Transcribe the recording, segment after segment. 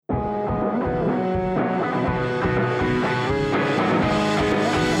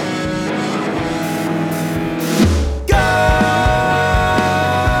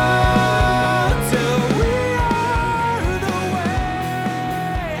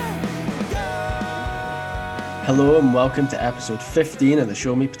Hello and welcome to episode 15 of the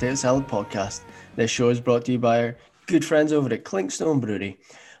Show Me Potato Salad podcast. This show is brought to you by our good friends over at Clinkstone Brewery.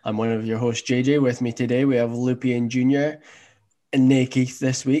 I'm one of your hosts, JJ. With me today, we have Lupian Jr. and Nay Keith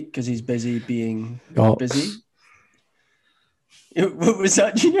this week because he's busy being busy. What was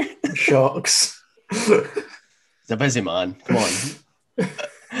that, Junior? Shocks. He's a busy man. Come on.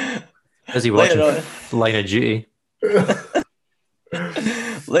 Busy watching Line of Duty.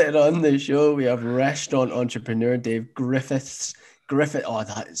 Later on the show, we have restaurant entrepreneur Dave Griffith. Oh,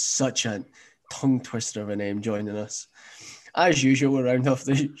 that is such a tongue twister of a name joining us. As usual, we'll round off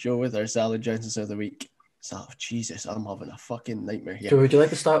the show with our salad Johnsons of the week. So, Jesus, I'm having a fucking nightmare here. So would you like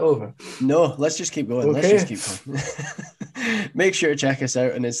to start over? No, let's just keep going. Okay. Let's just keep going. Make sure to check us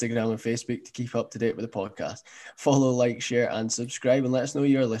out on Instagram and Facebook to keep up to date with the podcast. Follow, like, share, and subscribe, and let us know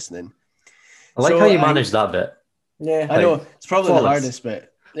you're listening. I like how you manage that bit. Yeah. I know. It's probably the hardest bit.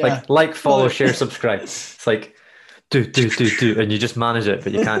 Yeah. Like, follow, share, subscribe. It's like, do, and you just manage it,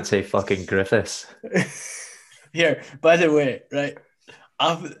 but you can't say fucking Griffiths. Here, by the way, right,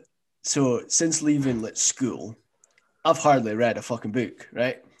 so since leaving school, I've hardly read a fucking book,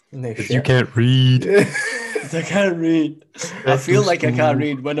 right? No shit. You can't read. I can't read. I feel like I can't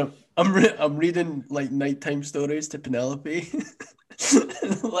read when I'm reading like nighttime stories to Penelope.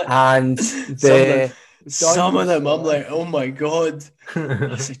 And some of them, I'm like, oh my god!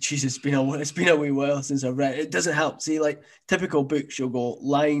 I said, Jesus, it's been a wee while since I've read. It doesn't help. See, like typical books, you'll go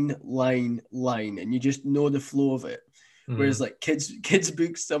line, and you just know the flow of it. Whereas like kids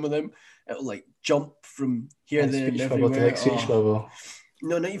books, some of them it'll like jump from here, there, and everywhere.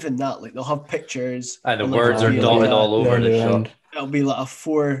 No, not even that. Like they'll have pictures, and the words are dotted all over the shop. It'll be like a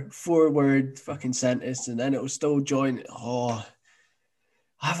four word fucking sentence, and then it'll still join. Oh,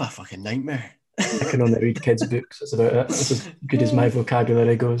 I have a fucking nightmare. I can only read kids' books. That's about it. That's as good as my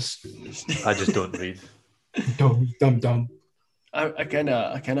vocabulary goes. I just don't read. Dumb. I kind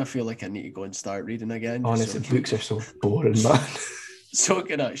of feel like I need to go and start reading again. Honestly, books are so boring, man. So I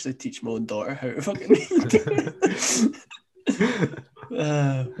can actually teach my own daughter how to fucking read.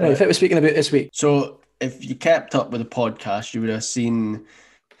 Right, we're speaking about this week. So if you kept up with the podcast, you would have seen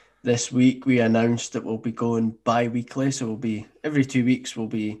this week we announced that we'll be going bi-weekly. So we'll be every 2 weeks we'll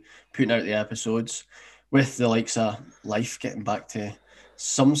be putting out the episodes with the likes of life getting back to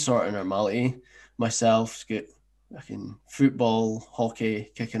some sort of normality. Myself's got fucking football,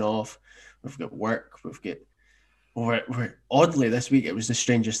 hockey kicking off. We've got work. We're oddly this week it was the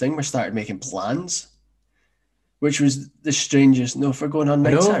strangest thing. We started making plans, which was the strangest. No, if we're going on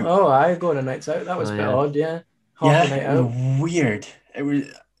nights out. Oh, I go on nights out. That was a bit odd, yeah. Half a night out. Weird.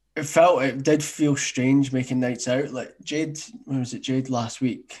 It did feel strange making nights out. Like Jade, when was it? Jade last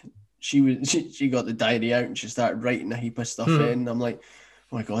week. She got the diary out and she started writing a heap of stuff in. I'm like,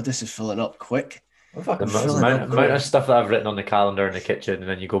 oh my god, this is filling up quick. The amount of stuff that I've written on the calendar in the kitchen, and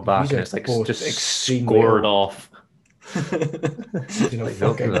then you go back and it's like just scored off. Like,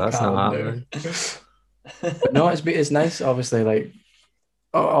 that's not happening. But no, it's nice. Obviously, like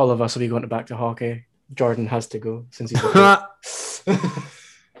all of us will be going back to hockey. Jordan has to go since he's.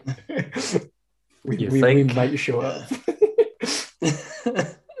 we might show up.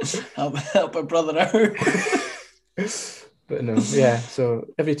 help a brother out. But no, yeah. So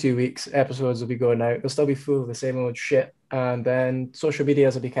every 2 weeks, episodes will be going out. They'll still be full of the same old shit, and then social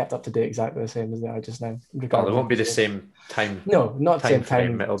medias will be kept up to date exactly the same as they are just now. Well, it won't be the same time. No, not the same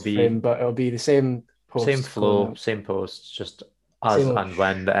time. But it'll be the same posts, same flow, same posts, just as and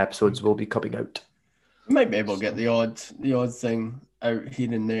when the episodes will be coming out. We might be able to get the odd thing out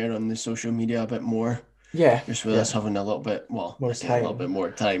here and there on the social media a bit more. Yeah, just with us having a little bit more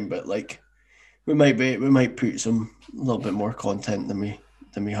time, but like we might put some a little bit more content than we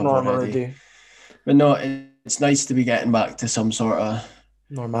have already. But no, it's nice to be getting back to some sort of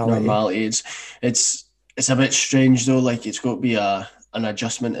normality. It's a bit strange though. Like it's got to be an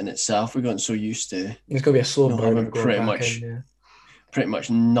adjustment in itself. We've gotten so used to. It's going to be a slow burn. Pretty much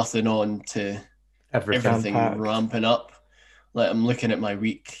nothing on to everything ramping up. Like I'm looking at my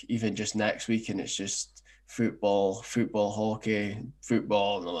week, even just next week, and it's just football, hockey,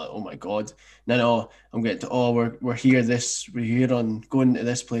 football, and I'm like, oh my god. No, I'm getting to we're here on going to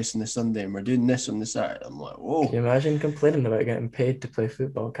this place on the Sunday, and we're doing this on the Saturday. I'm like, whoa. Can you imagine complaining about getting paid to play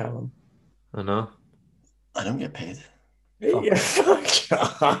football, Callum? I know. I don't get paid. Yeah, fuck.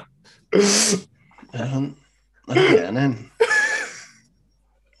 I don't get anything.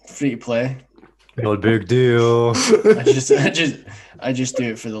 Free to play. No big deal. I just do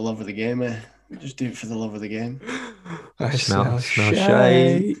it for the love of the game. Just do it for the love of the game. I smell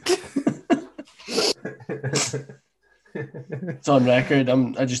shite. It's on record.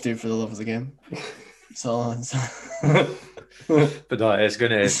 I just do it for the love of the game. So But no, it's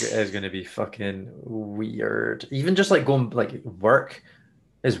gonna be fucking weird. Even just like going like work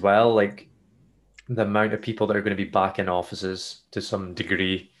as well, like the amount of people that are going to be back in offices to some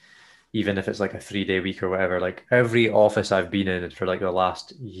degree, even if it's like a 3-day week or whatever. Like every office I've been in for like the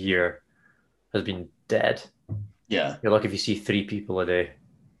last year has been dead. yeah. You're lucky if you see 3 people a day.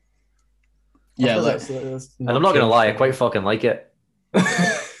 Yeah, that's and I'm not gonna lie, I quite fucking like it.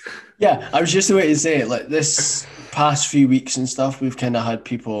 Yeah, I was just the way to say it. Like this past few weeks and stuff, we've kind of had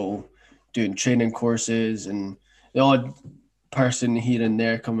people doing training courses and the odd person here and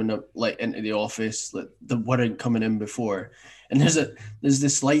there coming up like into the office like that weren't coming in before. And there's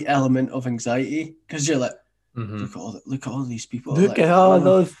this slight element of anxiety because you're like, look at all these people. Look at all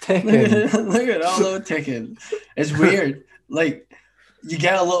those ticking. Look at all those ticking. It's weird. Like you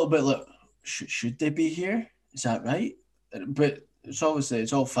get a little bit like, should they be here? Is that right? But it's obviously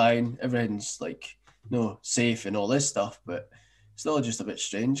it's all fine. Everything's like safe and all this stuff, but still just a bit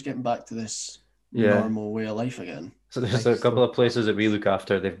strange getting back to this normal way of life again. So there's a couple of places that we look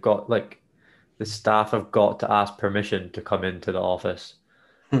after. They've got like the staff have got to ask permission to come into the office.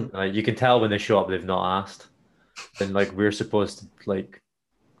 You can tell when they show up they've not asked. And like we're supposed to like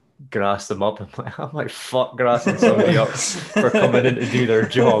grass them up. I'm like fuck grassing somebody up for coming in to do their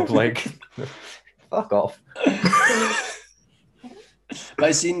job. Like fuck off. But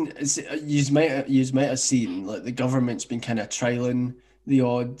I seen you might have seen like the government's been kind of trialing the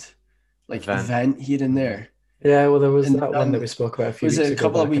odd like event here and there. Yeah, well, there was that one that we spoke about a few weeks ago. A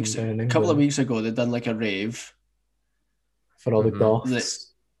couple of weeks ago, they'd done like a rave for all the goths.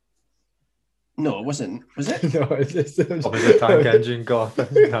 No, it wasn't. Was it? No, it was the tank engine goth.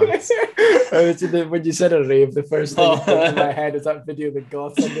 When you said a rave, the first thing that came to my head is that video of the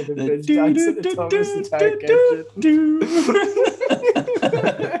goths under the bridge dancing to Thomas the Tank Engine.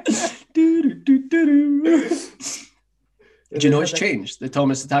 Do you know it's changed? The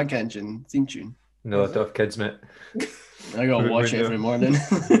Thomas the Tank Engine theme tune. No, I don't have kids, mate. I gotta watch it every morning.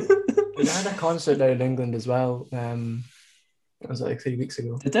 They had a concert down in England as well. It was like 3 weeks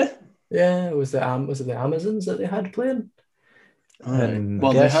ago. Did they? Yeah, it was the Amazons that they had playing. And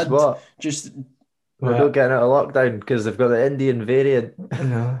well, guess they had what? We're not getting out of lockdown because they've got the Indian variant.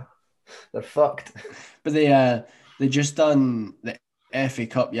 No, they're fucked. But they just done the FA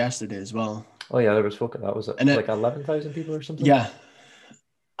Cup yesterday as well. Oh yeah, there was folk at that. Was it like 11,000 people or something? Yeah.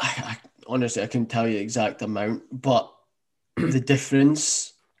 I honestly I couldn't tell you the exact amount, but the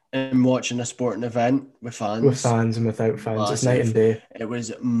difference in watching a sporting event with fans and without fans, it's night and day. It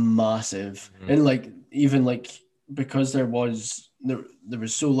was massive, and like even like because there was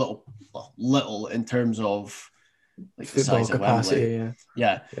so little in terms of like the size capacity, of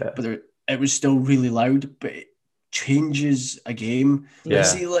Wembley. But it was still really loud, but it changes a game. Yeah.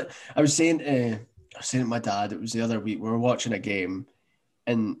 See, like I was saying to my dad, it was the other week we were watching a game.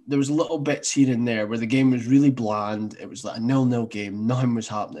 And there was little bits here and there where the game was really bland. It was like a 0-0 game. Nothing was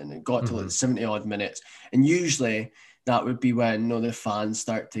happening. It got to like 70 odd minutes. And usually that would be when the fans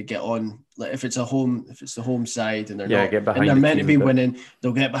start to get on. Like if it's the home side and they're meant to be winning,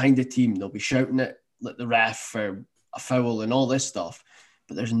 they'll get behind the team. They'll be shouting at like the ref for a foul and all this stuff.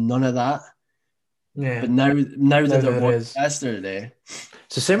 But there's none of that. Yeah. But now that there was yesterday.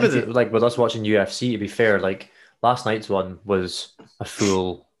 It's the same with us watching UFC, to be fair. Like last night's one was a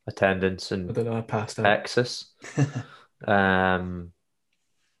full attendance in Texas. And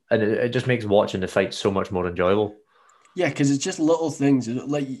it just makes watching the fight so much more enjoyable. Yeah, because it's just little things.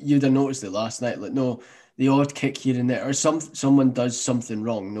 Like you'd have noticed it last night. Like the odd kick here and there, or someone does something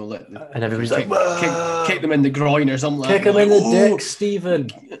wrong. And everybody's kick them in the groin or something. Kick him in the dick, Stephen.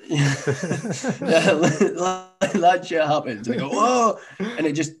 That shit happens. And they go, whoa, and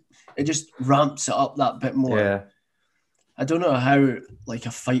it just ramps it up that bit more. Yeah. I don't know how like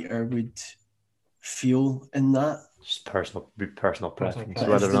a fighter would feel in that. Just personal preference,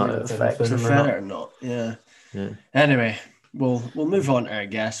 whether or not it affects them or not. Yeah. Anyway, we'll move on to our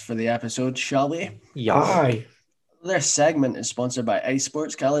guest for the episode, shall we? Yeah. Aye. This segment is sponsored by Ice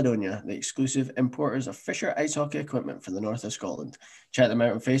Sports Caledonia, the exclusive importers of Fisher ice hockey equipment for the north of Scotland. Check them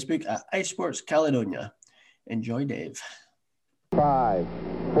out on Facebook at Ice Sports Caledonia. Enjoy, Dave. 5,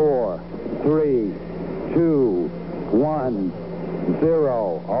 4, 3, 2, 1,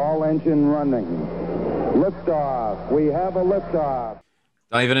 0. All engine running. Liftoff. We have a liftoff.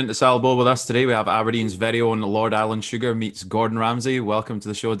 Diving into Salbo with us today, we have Aberdeen's very own Lord Alan Sugar meets Gordon Ramsay. Welcome to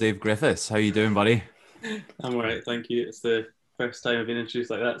the show, Dave Griffiths. How you doing, buddy? I'm all right, thank you. It's the first time I've been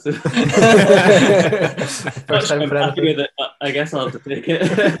introduced like that. So first time for anything. I guess I'll have to take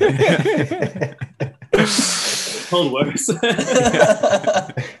it. Hold worse.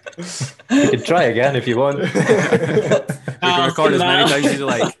 You can try again if you want. We can record as many times as you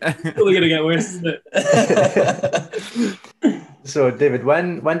like. It's only gonna get worse, isn't it? So, David,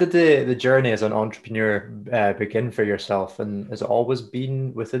 when did the journey as an entrepreneur begin for yourself? And has it always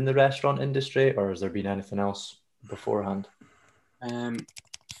been within the restaurant industry, or has there been anything else beforehand? In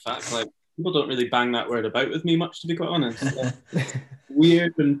fact, like people don't really bang that word about with me much, to be quite honest. It's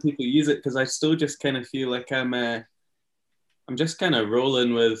weird when people use it because I still just kind of feel like I'm just kind of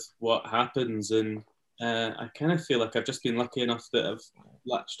rolling with what happens, and I kind of feel like I've just been lucky enough that I've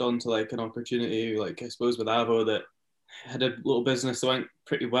latched onto like an opportunity, like I suppose with Avo, that had a little business that went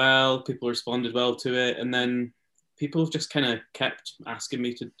pretty well. People responded well to it, and then people have just kind of kept asking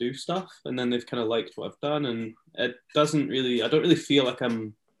me to do stuff, and then they've kind of liked what I've done, and I don't really feel like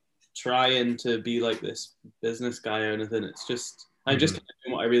I'm trying to be like this business guy or anything. It's just I'm just kind of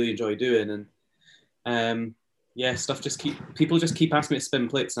doing what I really enjoy doing, and yeah, people just keep asking me to spin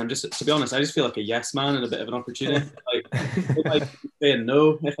plates, and I'm just, to be honest, I just feel like a yes man and a bit of an opportunity. Like if I say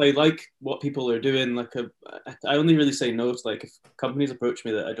no, if I like what people are doing, I only really say no to like if companies approach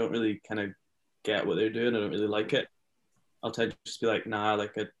me that I don't really kind of get what they're doing, I don't really like it, I'll tend to just be like, nah,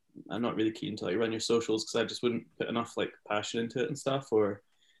 like I'm not really keen to like run your socials because I just wouldn't put enough like passion into it and stuff, or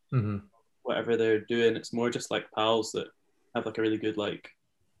whatever they're doing. It's more just like pals that have like a really good like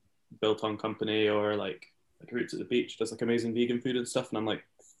built on company, or like Roots at the Beach does like amazing vegan food and stuff, and I'm like,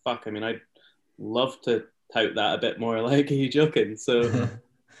 fuck, I mean, I'd love to tout that a bit more. Like, are you joking? So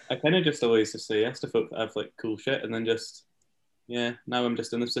I kind of just always just say yes to folk that have like cool shit, and then just now I'm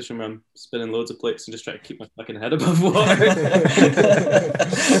just in the position where I'm spinning loads of plates and just trying to keep my fucking head above water.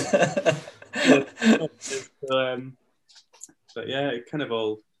 But yeah, it kind of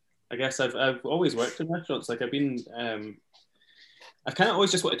all, I guess I've always worked in restaurants. Like I've kind of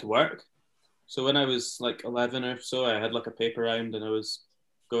always just wanted to work. So when I was like 11 or so, I had like a paper round, and I was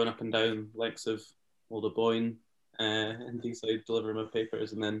going up and down lengths of Old Aboyne and Deeside delivering my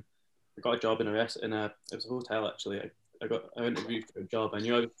papers, and then I got a job it was a hotel actually. I interviewed for a job. I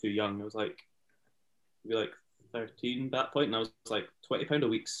knew I was too young. I was like maybe like 13 at that point, and I was like, £20 a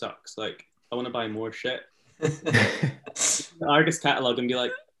week sucks. Like I want to buy more shit. The Argus catalogue and be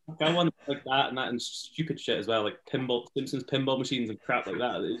like, I want like that and stupid shit as well, like Simpsons pinball machines and crap like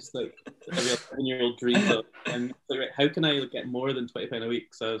that. It's like every 7-year-old dreams of. And like, right, how can I get more than £20 a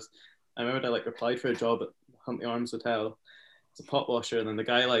week? So I remember I like applied for a job at Huntley Arms Hotel. It's a pot washer, and then the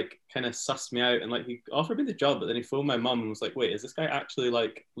guy like kind of sussed me out, and like he offered me the job, but then he phoned my mum and was like, "Wait, is this guy actually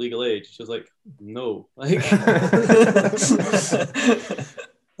like legal age?" She was like, "No." Like,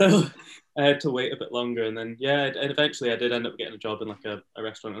 so I had to wait a bit longer, and then and eventually I did end up getting a job in like a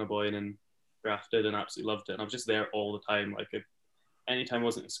restaurant in Aboyne and Grafted, and absolutely loved it. And I was just there all the time. Like anytime I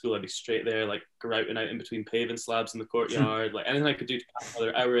wasn't in school, I'd be straight there, like grouting out in between paving slabs in the courtyard. Like anything I could do to pass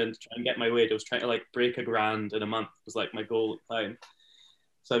another hour in to try and get my wage. I was trying to like break £1,000 in a month was like my goal at the time.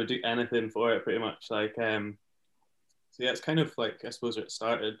 So I would do anything for it pretty much. Like so yeah, it's kind of like I suppose where it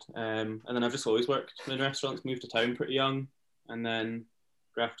started. And then I've just always worked in restaurants, moved to town pretty young, and then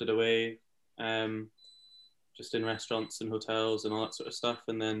grafted away just in restaurants and hotels and all that sort of stuff,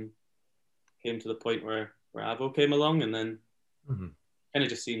 and then came to the point where Avo came along, and then kind of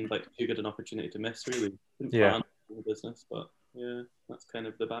just seemed like too good an opportunity to miss, really. Didn't plan the business, but yeah, that's kind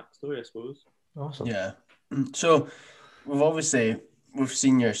of the backstory, I suppose. Awesome. Yeah. So we've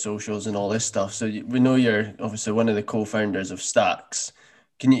seen your socials and all this stuff, so we know you're obviously one of the co-founders of Stacks.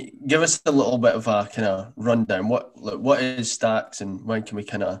 Can you give us a little bit of a kind of rundown? What is Stacks, and when can we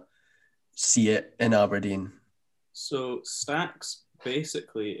kind of see it in Aberdeen? So Stacks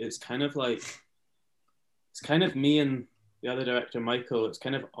basically is kind of like, it's kind of me and the other director, Michael. It's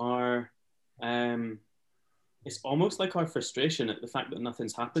kind of our, it's almost like our frustration at the fact that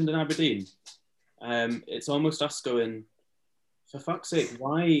nothing's happened in Aberdeen. It's almost us going, for fuck's sake,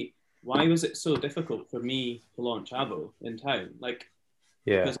 why was it so difficult for me to launch Avo in town? Like,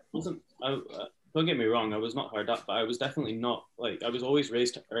 because don't get me wrong, I was not hard up, but I was definitely not, like, I was always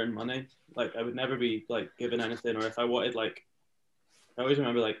raised to earn money. Like, I would never be, like, given anything, or if I wanted, like, I always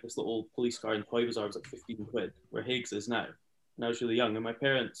remember, like, this little police car in Toy Bazaar was, like, 15 quid, where Higgs is now. And I was really young, and my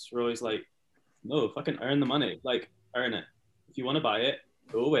parents were always like, no, fucking earn the money. Like, earn it. If you want to buy it,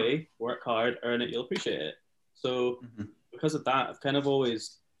 go away, work hard, earn it, you'll appreciate it. So, because of that, I've kind of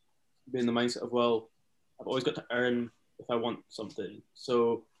always been in the mindset of, well, I've always got to earn if I want something.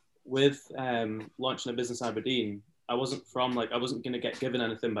 So, with launching a business in Aberdeen, I wasn't going to get given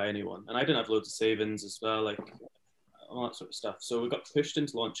anything by anyone, and I didn't have loads of savings as well, like all that sort of stuff. So we got pushed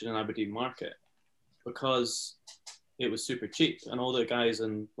into launching an Aberdeen market because it was super cheap, and all the guys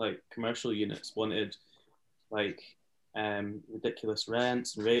in like commercial units wanted like ridiculous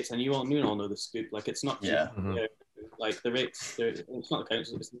rents and rates, and you all know the scoop. Like, it's not cheap. Yeah. Like, the rates, it's not the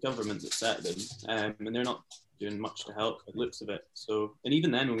council, it's the government that set them, and they're not doing much to help by the looks of it. So, and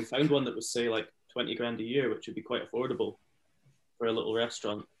even then, when we found one that was, say, like 20 grand a year, which would be quite affordable for a little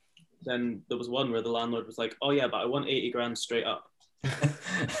restaurant, then there was one where the landlord was like, "Oh yeah, but I want 80 grand straight up."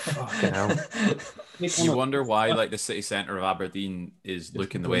 Fucking hell. You wonder why, like, the city centre of Aberdeen is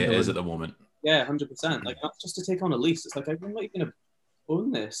looking the way it is at the moment. Yeah, 100%. Like, that's just to take on a lease. It's like, I'm not even gonna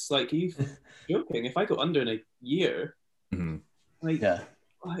own this. Like, are you joking? If I go under in a year, like, Yeah.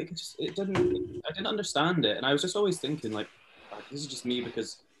 like it didn't. I didn't understand it, and I was just always thinking, like, this is just me,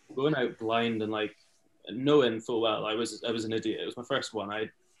 because going out blind and like knowing full well I was an idiot. It was my first one. I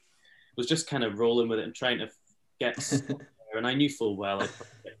was just kind of rolling with it and trying to get stuff there, and I knew full well I'd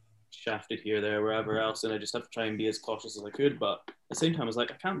get shafted here, there, wherever else, and I just have to try and be as cautious as I could. But at the same time, I was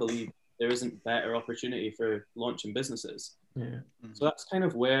like, I can't believe there isn't better opportunity for launching businesses. Yeah. So that's kind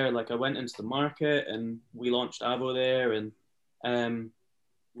of where, like, I went into the market and we launched Avo there, and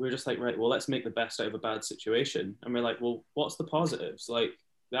we were just like, right, well, let's make the best out of a bad situation. And we're like, well, what's the positives? Like,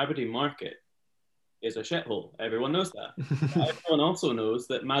 the Aberdeen market is a shithole. Everyone knows that. Everyone also knows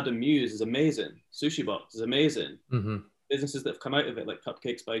that Madame Muse is amazing. Sushi Box is amazing. Businesses that have come out of it, like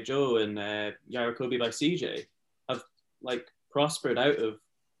Cupcakes by Joe and Yarakobi by CJ, have like prospered out of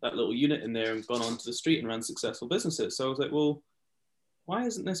that little unit in there and gone onto the street and ran successful businesses. So I was like, well, why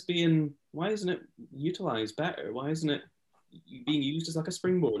isn't it utilized better? Why isn't it being used as like a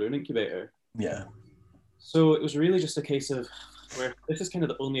springboard or an incubator? Yeah. So it was really just a case of where this is kind of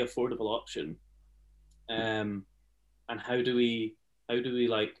the only affordable option. And how do we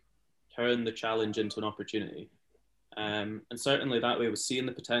like turn the challenge into an opportunity? And certainly that way was seeing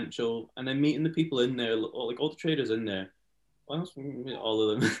the potential and then meeting the people in there, like all the traders in there. Well, all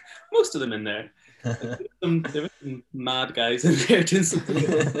of them, most of them in there. There were some mad guys in there doing something.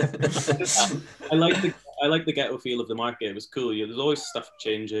 I like the ghetto feel of the market. It was cool. There's always stuff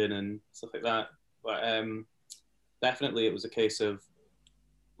changing and stuff like that. But definitely it was a case of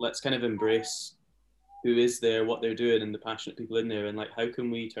let's kind of embrace who is there, what they're doing, and the passionate people in there, and like how can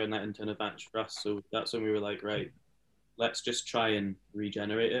we turn that into an advantage for us? So that's when we were like, right, let's just try and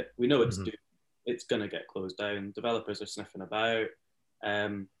regenerate it. We know it's gonna get closed down. Developers are sniffing about.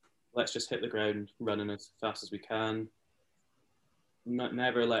 Let's just hit the ground running as fast as we can.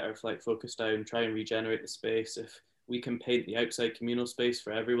 Never let our focus down. Try and regenerate the space. If we can paint the outside communal space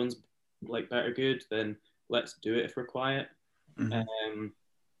for everyone's like better good, then let's do it if we're quiet.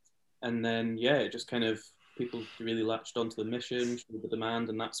 And then it just kind of people really latched onto the mission, the demand,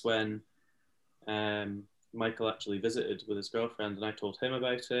 and that's when Michael actually visited with his girlfriend, and I told him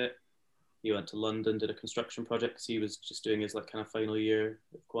about it. He went to London, did a construction project because he was just doing his like kind of final year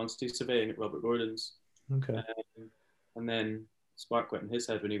of quantity surveying at Robert Gordon's. Okay. And then spark went in his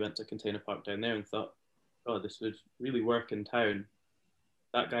head when he went to Container Park down there and thought, oh, this would really work in town.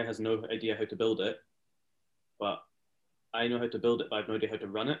 That guy has no idea how to build it, but I know how to build it, but I have no idea how to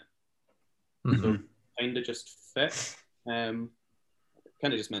run it. So kind of just fit. Kind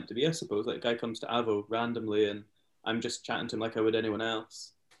of just meant to be, I suppose. Like a guy comes to Avo randomly and I'm just chatting to him like I would anyone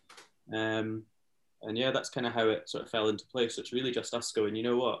else. And that's kind of how it sort of fell into place. So it's really just us going, you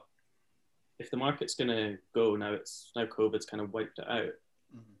know what? If the market's going to go now, now COVID's kind of wiped it out.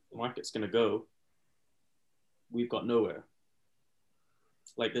 The market's going to go. We've got nowhere.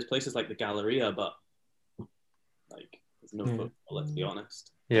 Like there's places like the Galleria, but like there's no football, let's be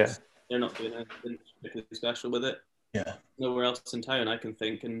honest. Yeah. They're not doing anything particularly special with it. Yeah. Nowhere else in town I can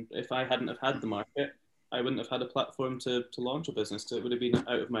think. And if I hadn't have had the market, I wouldn't have had a platform to launch a business. It would have been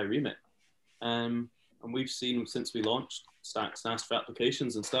out of my remit. And we've seen since we launched Stacks and asked for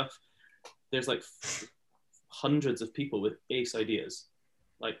applications and stuff, there's like hundreds of people with ace ideas,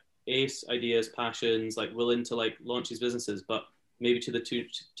 passions, like willing to like launch these businesses, but maybe to the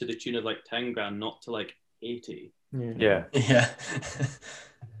tune of like 10 grand, not to like 80. Yeah.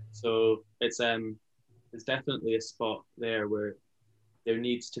 So it's definitely a spot there where there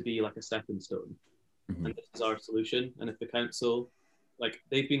needs to be like a stepping stone. And this is our solution. And if the council, like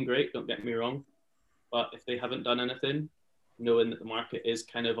they've been great, don't get me wrong, but if they haven't done anything, knowing that the market is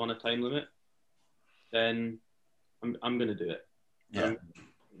kind of on a time limit, then I'm going to do it. Yeah.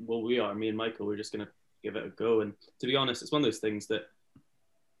 Well, me and Michael, we're just going to give it a go. And to be honest, it's one of those things that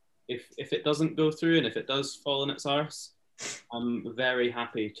if it doesn't go through and if it does fall on its arse, I'm very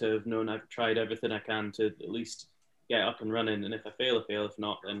happy to have known I've tried everything I can to at least get up and running. And if I fail, I fail. If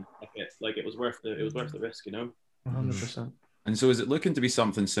not, then it was worth the risk, you know. 100%. And so, is it looking to be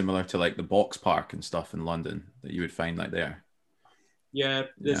something similar to like the Box Park and stuff in London that you would find like there? Yeah,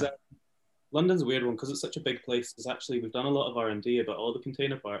 there's London's a weird one because it's such a big place. We've done a lot of R&D about all the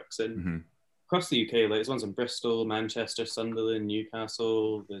container parks and across the UK. Like there's ones in Bristol, Manchester, Sunderland,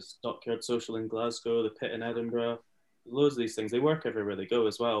 Newcastle. There's Dockyard Social in Glasgow, the Pit in Edinburgh. Loads of these things. They work everywhere they go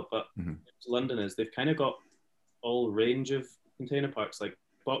as well. But London is they've kind of got all range of container parks, like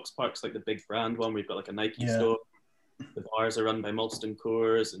box parks, like the big brand one where you've got like a Nike store. The bars are run by Molson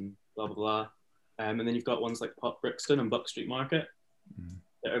Coors and blah blah blah. And then you've got ones like Pop Brixton and Buck Street Market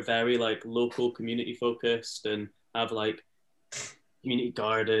that are very like local community focused and have like community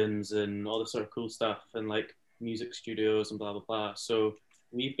gardens and all this sort of cool stuff and like music studios and blah blah blah. So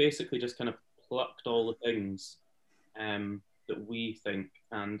we've basically just kind of plucked all the things that we think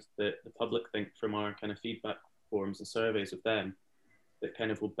and that the public think from our kind of feedback forms and surveys of them that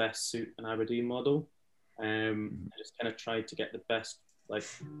kind of will best suit an Aberdeen model. I just kind of tried to get the best like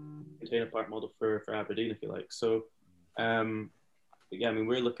container park model for Aberdeen, if you like. So yeah, I mean,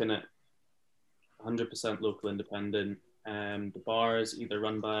 we're looking at 100% local independent. The bars either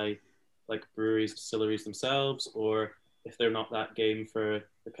run by like breweries, distilleries themselves, or if they're not that game for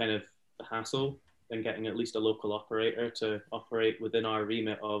the kind of the hassle, then getting at least a local operator to operate within our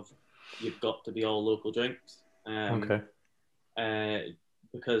remit of you've got to be all local drinks.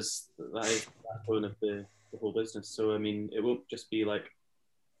 Because that is the backbone of the whole business. So I mean, it won't just be like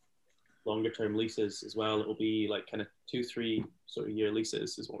longer term leases as well. It'll be like kind of 2-3 sort of year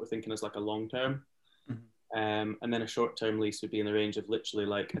leases is what we're thinking as like a long term. And then a short term lease would be in the range of literally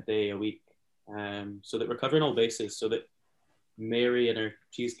like a day a week. So that we're covering all bases so that Mary and her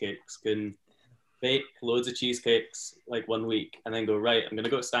cheesecakes can bake loads of cheesecakes like one week and then go, right, I'm going to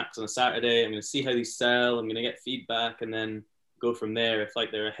go to Stacks on a Saturday. I'm going to see how these sell. I'm going to get feedback and then go from there. If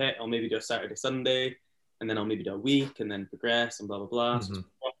like they're a hit, I'll maybe do a Saturday, Sunday, and then I'll maybe do a week and then progress and blah, blah, blah. So it's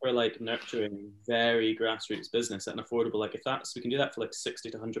proper like nurturing, very grassroots business at an affordable, like if that's, we can do that for like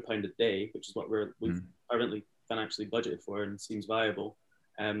 60 to £100 a day, which is what we've currently financially budgeted for and seems viable.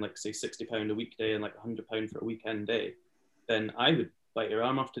 Like say £60 a weekday and like £100 for a weekend day, then I would bite your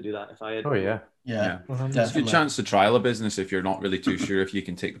arm off to do that if I had. Yeah. It's a good chance to trial a business if you're not really too sure if you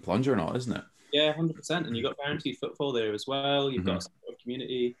can take the plunge or not, isn't it? Yeah, 100%. And you've got guaranteed footfall there as well. You've got a support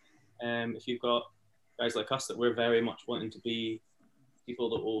community. If you've got guys like us that we're very much wanting to be people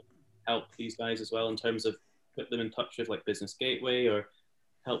that will help these guys as well in terms of put them in touch with like Business Gateway or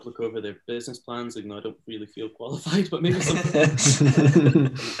help look over their business plans, even though I don't really feel qualified, but maybe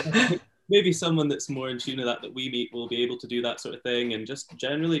maybe someone that's more in tune with that we meet will be able to do that sort of thing and just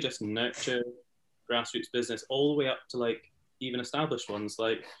generally just nurture grassroots business all the way up to like even established ones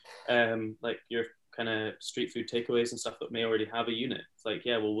like your kind of street food takeaways and stuff that may already have a unit. It's like,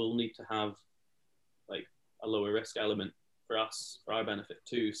 yeah, well, we'll need to have like a lower risk element for us, for our benefit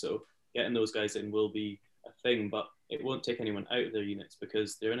too. So getting those guys in will be a thing, but it won't take anyone out of their units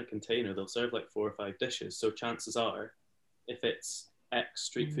because they're in a container. They'll serve like 4 or 5 dishes. So chances are, if it's X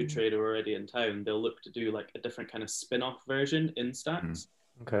street food trader already in town, they'll look to do like a different kind of spin-off version in Stacks.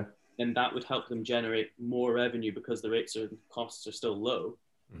 And that would help them generate more revenue because the rates and costs are still low.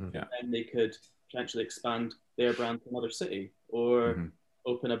 And they could potentially expand their brand to another city or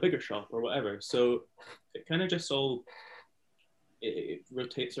open a bigger shop or whatever. So it kind of just all it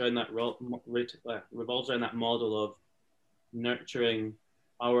rotates around that revolves around that model of nurturing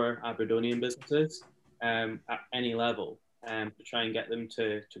our Aberdonian businesses at any level to try and get them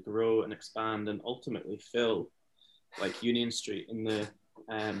to grow and expand and ultimately fill like Union Street in the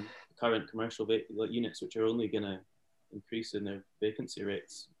current commercial units, which are only going to increase in their vacancy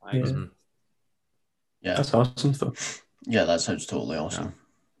rates. Yeah, that's awesome stuff. Yeah, that sounds totally awesome.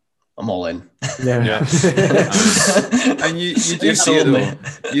 I'm all in. And you do see it though.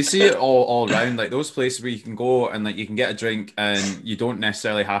 You see it all around, like those places where you can go and like you can get a drink and you don't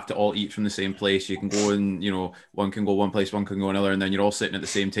necessarily have to all eat from the same place. You can go and, you know, one can go one place, one can go another, and then you're all sitting at the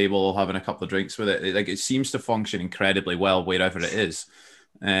same table, all having a couple of drinks with it. Like it seems to function incredibly well wherever it is.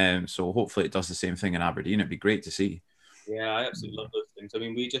 So hopefully it does the same thing in Aberdeen. It'd be great to see. Yeah, I absolutely love those things. I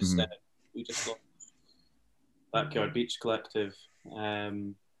mean, we just launched Backyard Beach Collective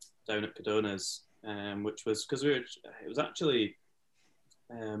down at Cadona's, which was because it was actually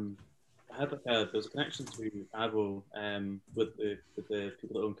I had like there was a connection through Avo with the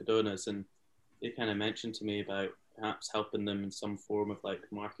people that own Cadona's, and they kind of mentioned to me about perhaps helping them in some form of like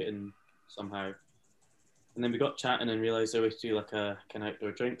marketing somehow. And then we got chatting and realized they were to do like a kind of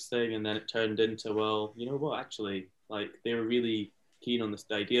outdoor drinks thing, and then it turned into, well, you know what, actually, like they were really keen on the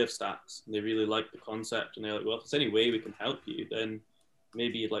idea of Stacks, and they really liked the concept, and they're like, well, if there's any way we can help you, then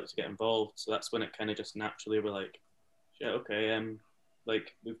maybe you'd like to get involved. So that's when it kind of just naturally were like, yeah, okay,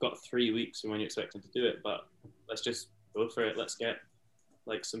 like we've got 3 weeks from when you're expecting to do it, but let's just go for it. Let's get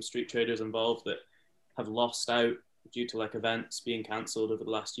like some street traders involved that have lost out due to like events being cancelled over the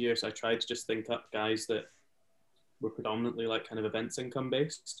last year. So I tried to just think up guys that were predominantly like kind of events income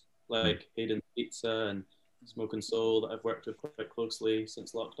based, like Hayden Pizza and Smoke and Soul that I've worked with quite closely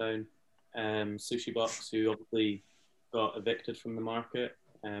since lockdown. Sushi Box, who obviously got evicted from the market,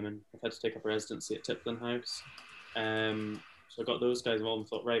 and I've had to take up a residency at Tipton House. So I got those guys involved and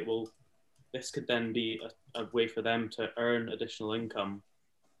thought, right, well, this could then be a way for them to earn additional income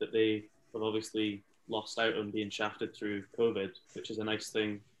that they have obviously lost out on being shafted through COVID, which is a nice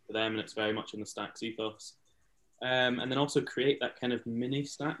thing for them, and it's very much in the Stacks ethos. And then also create that kind of mini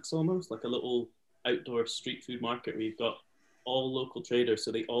Stacks almost, like a little outdoor street food market where you've got all local traders,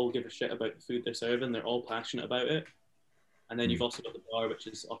 so they all give a shit about the food they're serving, they're all passionate about it. And then you've also got the bar, which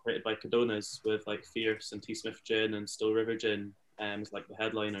is operated by Cadonas, with like Fierce and T. Smith Gin and Still River Gin as like the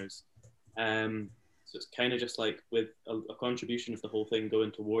headliners. So it's kind of just like with a contribution of the whole thing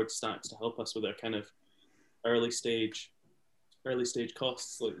going towards Stacks to help us with our kind of early stage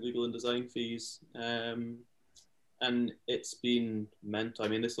costs, like legal and design fees. And it's been mental. I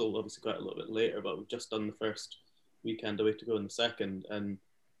mean, this will obviously go out a little bit later, but we've just done the first weekend, a way to go in the second, and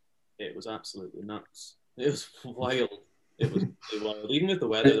it was absolutely nuts. It was wild. It was really wild. Even with the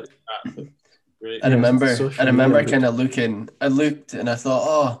weather, it was great. I remember kind of I looked and I thought,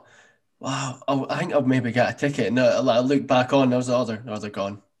 oh, wow, I think I'll maybe get a ticket. And I looked back on, they're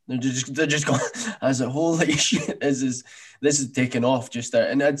gone. They're just gone. I was like, holy shit, this is taking off just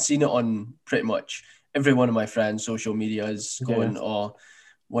there. And I'd seen it on pretty much every one of my friends' social media is going, oh,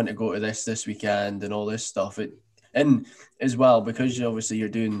 want to go to this weekend and all this stuff. And as well, because you're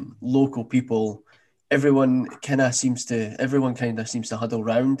doing local people, everyone kind of seems to huddle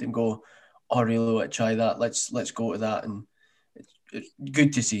round and go, oh, I really want to try that. Let's go to that. And it's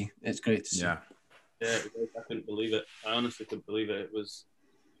good to see. It's great to see. Yeah, I couldn't believe it. I honestly couldn't believe it. It was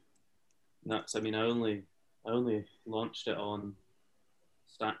nuts. I mean, I only launched it on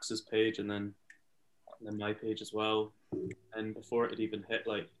Stacks' page and then my page as well. And before it had even hit,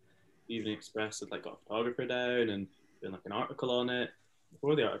 like, Evening Express had like got a photographer down and doing like an article on it.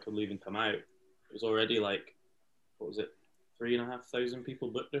 Before the article had even come out, it was already like, what was it, 3,500 people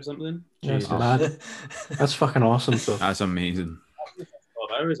booked or something. That's mad. That's fucking awesome. So that's amazing.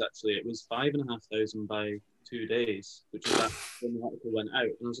 12 hours actually. It was 5,500 by 2 days, which is that when the article went out.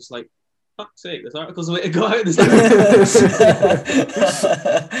 And I was just like, fuck's sake, this article's a way to go out. This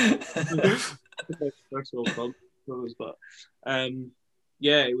first world problems, but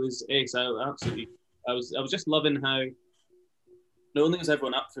yeah, it was ace. I was just loving how not only was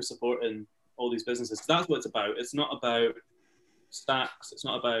everyone up for supporting all these businesses, because that's what it's about. It's not about Stacks, it's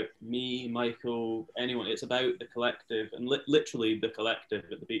not about me, Michael, anyone. It's about the collective, and literally the collective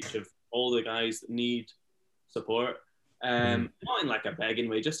at the beach of all the guys that need support. Not in like a begging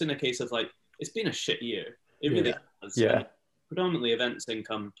way, just in a case of like, it's been a shit year. It really has. Yeah. Predominantly events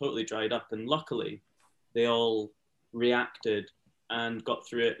income totally dried up, and luckily they all reacted and got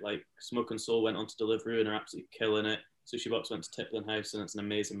through it. Like Smoke and Soul went on to Deliveroo and are absolutely killing it. Sushi Box went to Tipton House and it's an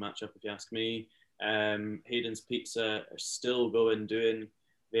amazing matchup if you ask me. Hayden's Pizza are still doing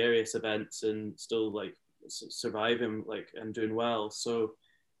various events and still like surviving like and doing well. So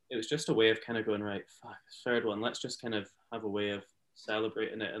it was just a way of kind of going, right, fuck, third one, let's just kind of have a way of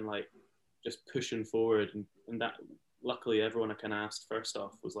celebrating it and like just pushing forward. And that, luckily everyone I kind of asked first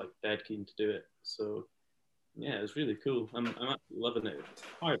off was like dead keen to do it. So yeah, it was really cool. I'm absolutely loving it.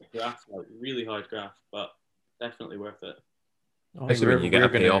 Hard graph, like really hard graph, but definitely worth it. Especially when you get a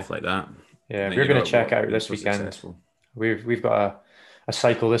payoff like that. Yeah, we're going to check out this weekend. Successful. We've got a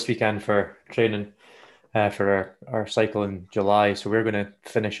cycle this weekend for training for our cycle in July, so we're going to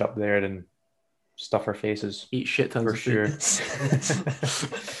finish up there and stuff our faces. Eat shit tons for of sure.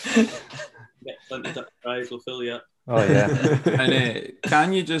 Get plenty of fries will fill you up. Oh yeah. And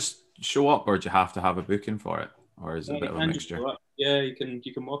can you just show up, or do you have to have a booking for it, or is it a bit of a mixture? Yeah, you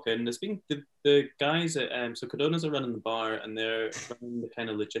can walk in. There's been the guys at so Cadonas are running the bar and they're running the kind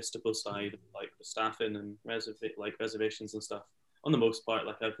of logistical side, like the staffing and reservations and stuff. On the most part,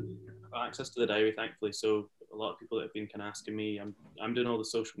 like I've got access to the diary, thankfully. So a lot of people that have been kind of asking me, I'm doing all the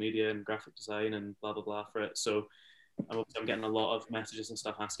social media and graphic design and blah blah blah for it. So I'm getting a lot of messages and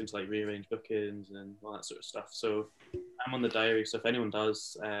stuff asking to like rearrange bookings and all that sort of stuff. So I'm on the diary. So if anyone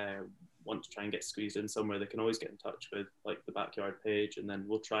does want to try and get squeezed in somewhere, they can always get in touch with like the backyard page, and then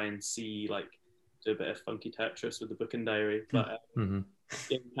we'll try and see like do a bit of funky Tetris with the booking diary. But you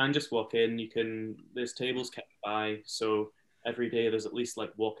can just walk in. There's tables kept by, so every day there's at least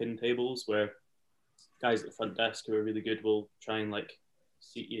like walk-in tables where guys at the front desk who are really good will try and like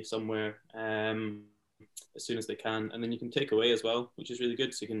seat you somewhere. as soon as they can, and then you can take away as well, which is really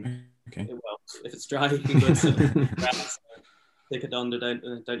good. So you can, Okay. well, if it's dry, you can go and sit on the grass, take a donder down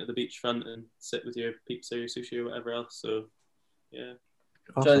to the beachfront and sit with your pizza, your sushi, or whatever else. So, yeah.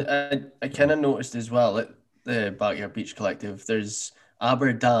 Awesome. So I kind of noticed as well at the Backyard Beach Collective, there's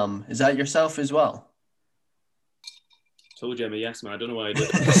Aberdam. Is that yourself as well? Told you I'm a yes man. I don't know why I did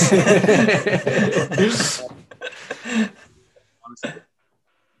it. Honestly.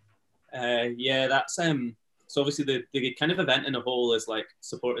 Yeah, that's so obviously the kind of event in a whole is like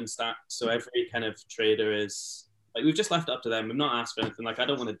supporting Stacks. So every kind of trader is like, we've just left it up to them. We've not asked for anything. Like, I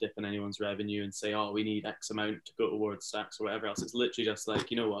don't want to dip in anyone's revenue and say, oh, we need X amount to go towards Stacks or whatever else. It's literally just like,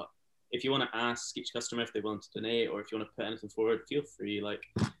 you know what, if you want to ask each customer if they want to donate, or if you want to put anything forward, feel free. Like,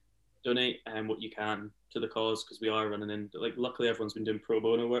 donate what you can to the cause, because we are running in, like, luckily everyone's been doing pro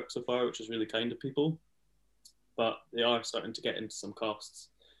bono work so far, which is really kind of people, but they are starting to get into some costs.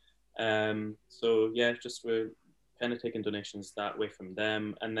 So yeah, just we're kind of taking donations that way from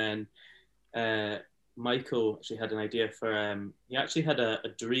them. And then Michael actually had an idea for he actually had a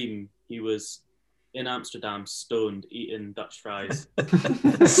dream. He was in Amsterdam stoned eating Dutch fries.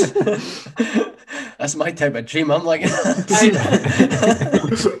 That's my type of dream. I'm like out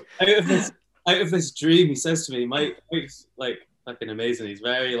of this dream, he says to me, Mike's like fucking amazing. He's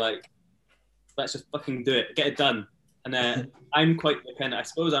very like, let's just fucking do it, get it done. And I'm quite the kind of, I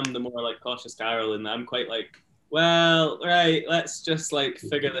suppose I'm the more like cautious Carol, and I'm quite like, well, right, let's just like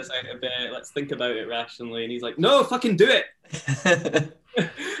figure this out a bit. Let's think about it rationally. And he's like, no, fucking do it.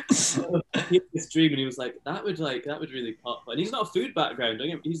 So he had this dream, and he was like, that would really pop. And he's not a food background.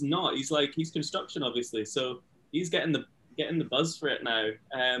 He's not. He's construction, obviously. So he's getting the buzz for it now,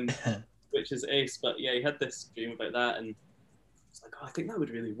 which is ace. But yeah, he had this dream about that, and it's like, oh, I think that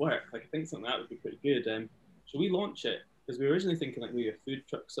would really work. Like, I think something that would be pretty good. Should we launch it? Because we were originally thinking like maybe a food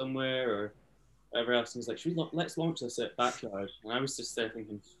truck somewhere or whatever else. And he's like, let's launch this at Backyard. And I was just there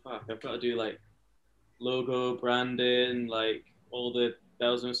thinking, fuck, I've got to do like logo, branding, like all the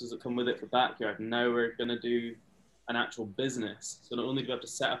bells and whistles that come with it for Backyard. And now we're going to do an actual business. So not only do we have to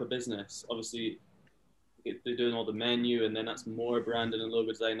set up a business, obviously they're doing all the menu, and then that's more branding and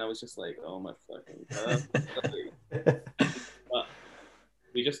logo design. I was just like, oh my fucking God. But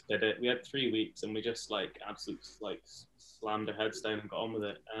we just did it. We had 3 weeks, and we just like absolutely like slammed our heads down and got on with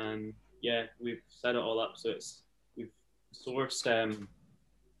it. And yeah, we've set it all up. So we've sourced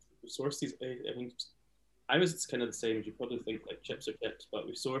these. I think it's kind of the same as you probably think, like chips or chips, but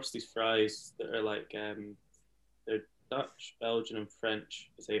we've sourced these fries that are like they're Dutch, Belgian, and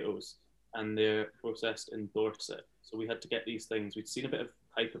French potatoes, and they're processed in Dorset. So we had to get these things. We'd seen a bit of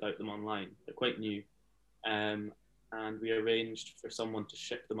hype about them online. They're quite new. And we arranged for someone to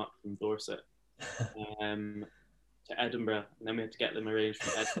ship them up from Dorset to Edinburgh, and then we had to get them arranged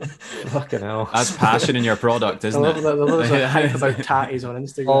from Edinburgh. Fucking hell. That's passion in your product, isn't I it? love that hype about tatties on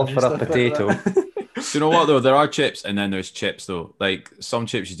Instagram. All and for a stuff like potato. that. Do you know what though? There are chips, and then there's chips though. Like some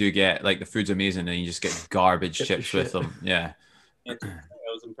chips you do get, like the food's amazing, and you just get garbage Chips chips are with shit. them. Yeah. I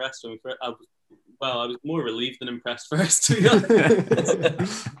was impressed when I was more relieved than impressed first, to be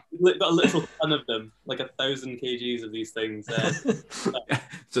honest. We got a literal ton of them, like 1,000 kgs of these things.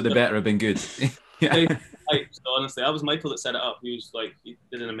 So they better have been good. So honestly, that was Michael that set it up. He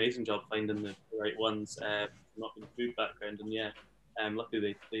did an amazing job finding the right ones, not in food background, and yeah,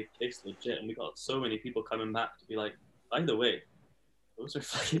 luckily they taste legit, and we got so many people coming back to be like, by the way, those are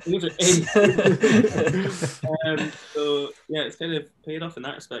eight. So yeah, it's kind of paid off in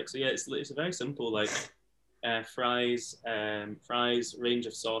that respect. So yeah, it's a very simple like fries, range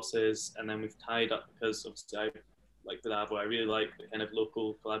of sauces, and then we've tied up, because obviously I like with Avo, I really like the kind of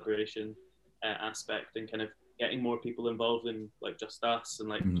local collaboration aspect, and kind of getting more people involved in like just us, and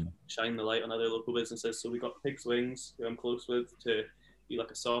like shine the light on other local businesses. So we got Pig's Wings, who I'm close with, to be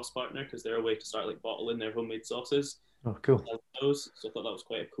like a sauce partner, because they're a way to start like bottling their homemade sauces. Oh, cool. Those. So I thought that was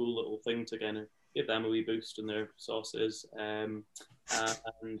quite a cool little thing to kind of give them a wee boost in their sauces. And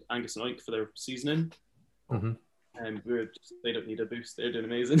Angus and Oink for their seasoning. Mm-hmm. They don't need a boost. They're doing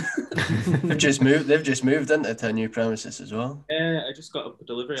amazing. They've just moved into new premises as well. Yeah, I just got a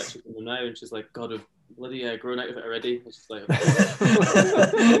delivery actually from them now, and she's like, God, we've bloody grown out of it already. It's just like,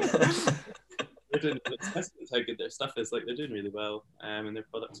 that's how good their stuff is. Like, they're doing really well, and their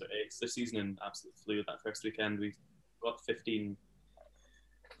products are ace. Their seasoning absolutely flew that first weekend. We got 15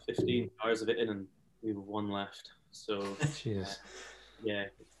 hours of it in, and we have one left. So Jesus. Yeah,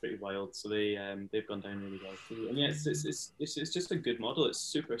 it's pretty wild. So they've gone down really well too. And yeah, it's just a good model. It's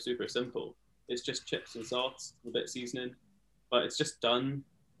super simple. It's just chips and sauce, a bit of seasoning, but it's just done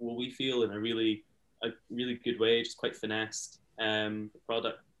what we feel in a really good way, just quite finessed. The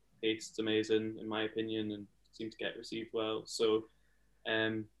product tastes amazing in my opinion and seemed to get received well. So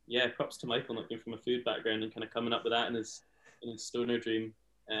yeah, props to Michael not being from a food background and kind of coming up with that in his stoner dream.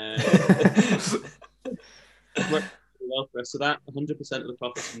 Worked really well for us. So that 100% of the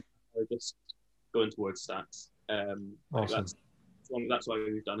profits are just going towards stats. Awesome. That's why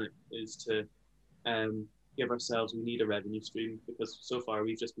we've done it, is to give ourselves, we need a revenue stream, because so far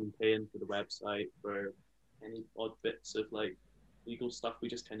we've just been paying for the website, for any odd bits of like legal stuff we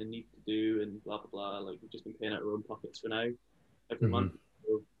just kind of need to do and blah blah blah. Like we've just been paying out our own pockets for now every month.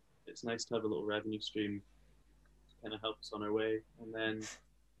 So it's nice to have a little revenue stream to kind of help us on our way. And then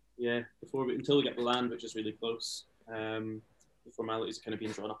yeah, until we get the land, which is really close, the formalities are kind of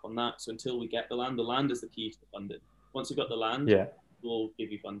being drawn up on that. So until we get the land is the key to the funding. Once we've got the land, we'll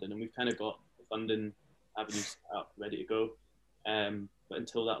give you funding, and we've kind of got the funding avenues set up, ready to go. But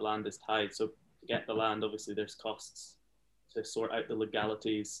until that land is tied, so to get the land, obviously there's costs to sort out the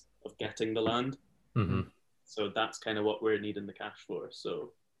legalities of getting the land. So that's kind of what we're needing the cash for.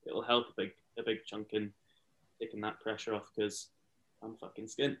 So it'll help a big chunk in taking that pressure off, because I'm fucking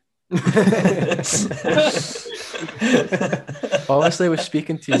skint. Honestly, with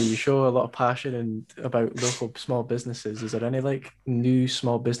speaking to you, you show a lot of passion about local small businesses. Is there any like new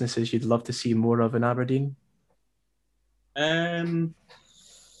small businesses you'd love to see more of in Aberdeen? I'm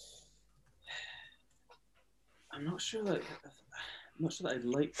not sure that I'd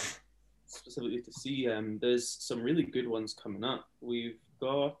like specifically to see. There's some really good ones coming up. We've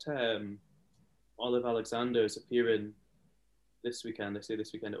got Olive Alexander's appearing this weekend. I say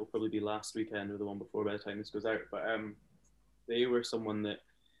this weekend, it will probably be last weekend or the one before by the time this goes out. But they were someone that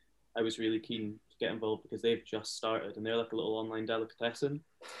I was really keen to get involved, because they've just started and they're like a little online delicatessen.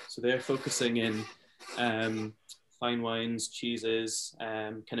 So they're focusing in fine wines, cheeses,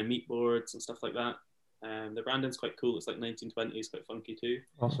 kind of meat boards and stuff like that. Their branding's quite cool. It's like 1920s, quite funky too.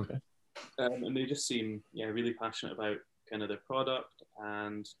 Awesome. And they just seem really passionate about kind of their product,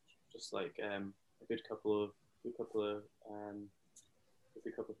 and just like a good couple of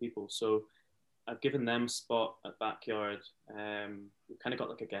people. So I've given them a spot at Backyard. We've kind of got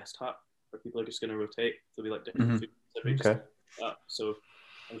like a guest hut where people are just going to rotate. There'll be like different foods every just up. So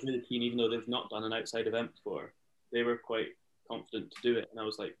I was really keen, even though they've not done an outside event before, they were quite confident to do it, and I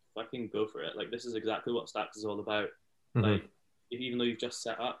was like, fucking go for it. Like, this is exactly what Stacks is all about. Like, even though you've just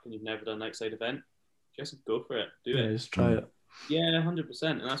set up and you've never done an outside event, just go for it. Do it. Just try it. Yeah, 100%.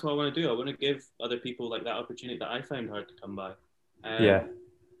 And that's what I want to do. I want to give other people like that opportunity that I found hard to come by.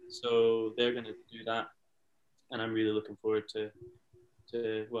 So they're going to do that, and I'm really looking forward to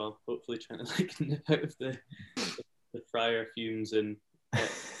well, hopefully trying to like nip out of the fryer fumes and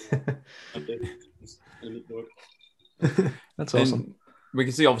That's awesome. And we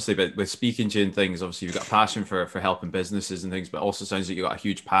can see, obviously, but with speaking to you and things, obviously you've got a passion for helping businesses and things, but also sounds like you've got a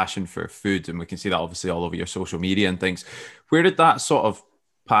huge passion for food, and we can see that obviously all over your social media and things. Where did that sort of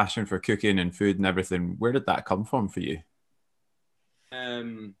passion for cooking and food and everything, where did that come from for you?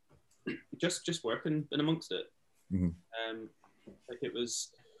 Just working in amongst it. Like, it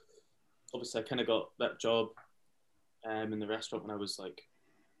was obviously I kind of got that job in the restaurant when I was like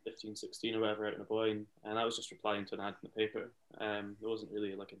 15, 16 or whatever, out in a boy, and I was just replying to an ad in the paper. It wasn't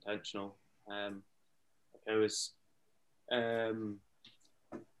really like intentional. Like, I was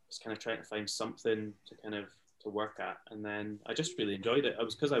just kind of trying to find something to work at, and then I just really enjoyed it.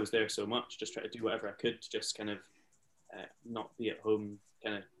 Because I was there so much, just trying to do whatever I could to just kind of not be at home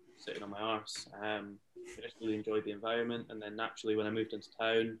kind of sitting on my arse. I just really enjoyed the environment, and then naturally when I moved into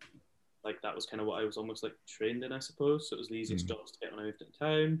town, like, that was kind of what I was almost like trained in, I suppose. So it was the easiest jobs to get when I moved into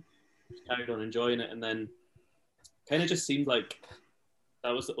town. Just carried on enjoying it, and then kind of just seemed like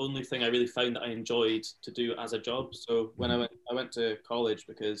that was the only thing I really found that I enjoyed to do as a job. So when I went to college,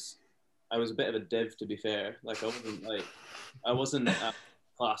 because I was a bit of a div, to be fair. Like, I wasn't a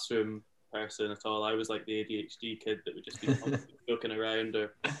classroom person at all. I was like the ADHD kid that would just be joking around,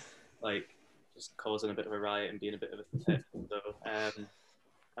 or like just causing a bit of a riot and being a bit of a tit. So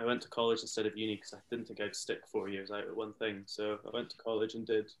I went to college instead of uni, because I didn't think I'd stick 4 years out at one thing. So I went to college and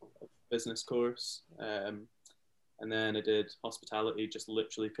did a business course, and then I did hospitality, just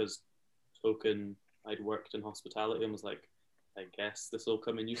literally because I'd worked in hospitality and was like, I guess this will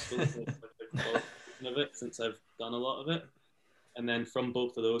come in useful of it, since I've done a lot of it. And then from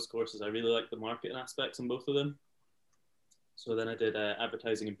both of those courses, I really liked the marketing aspects in both of them. So then I did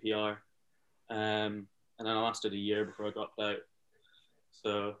advertising and PR, and then I lasted a year before I dropped out.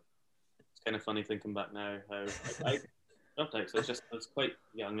 So it's kind of funny thinking back now how I dropped out. So I was quite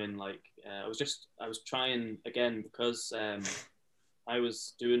young, and like I was trying again, because I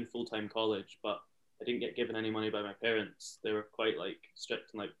was doing full-time college, but I didn't get given any money by my parents. They were quite like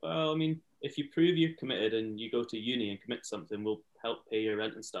strict and like, well, I mean, if you prove you're committed and you go to uni and commit to something, we'll help pay your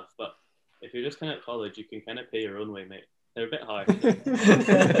rent and stuff. But if you're just kind of at college, you can kind of pay your own way, mate. They're a bit hard.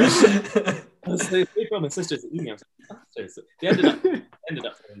 They brought my sisters at uni. I was like, bastards. They ended up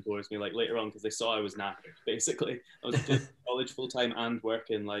coming towards me like later on because they saw I was knackered. Basically, I was doing college full time and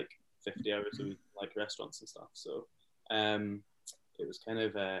working like 50 hours a week, like restaurants and stuff. So, it was kind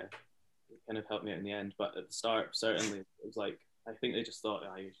of helped me out in the end. But at the start, certainly, it was like I think they just thought,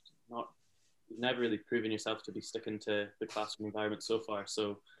 you've never really proven yourself to be sticking to the classroom environment so far.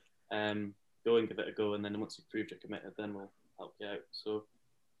 So, go and give it a go, and then once you've proved you're committed, then we'll help you out. So,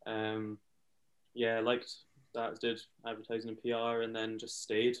 I liked that. Did advertising and PR, and then just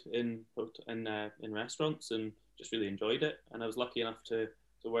stayed in restaurants and just really enjoyed it. And I was lucky enough to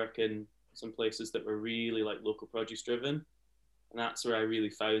work in some places that were really like local produce driven, and that's where I really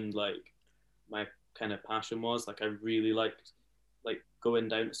found like my kind of passion was. Like I really liked like going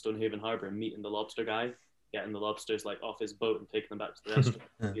down to Stonehaven Harbour and meeting the lobster guy, getting the lobsters like off his boat and taking them back to the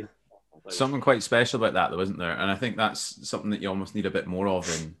restaurant. Something quite special about that, though, isn't there? And I think that's something that you almost need a bit more of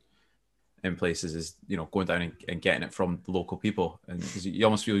in places is, going down and getting it from the local people. And because you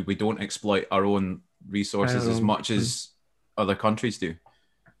almost feel we don't exploit our own resources as much as other countries do.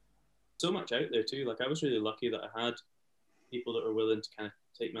 So much out there too. Like I was really lucky that I had people that were willing to kind of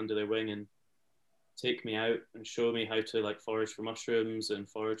take me under their wing and take me out and show me how to like forage for mushrooms and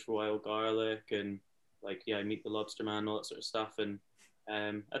forage for wild garlic and like, meet the lobster man, all that sort of stuff. And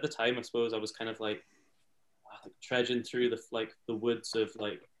at the time, I suppose I was kind of like trudging through the woods of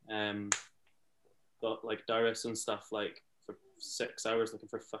Durris and stuff like for 6 hours looking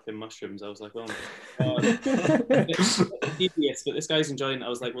for fucking mushrooms. I was like, oh my God. It's tedious, but this guy's enjoying it. I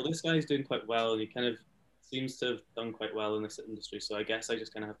was like, well, this guy's doing quite well, and he kind of seems to have done quite well in this industry. So I guess I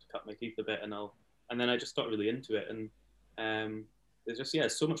just kind of have to cut my teeth a bit, and then I just got really into it. And there's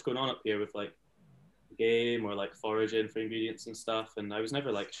just so much going on up here with like game or like foraging for ingredients and stuff. And I was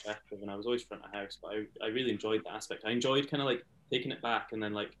never like chef driven. I was always front of house, but I really enjoyed the aspect. I enjoyed kind of like taking it back and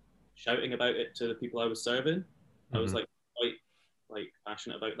then like shouting about it to the people I was serving. Mm-hmm. I was like quite like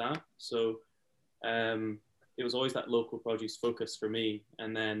passionate about that. So it was always that local produce focus for me.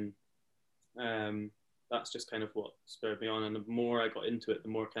 And then that's just kind of what spurred me on. And the more I got into it, the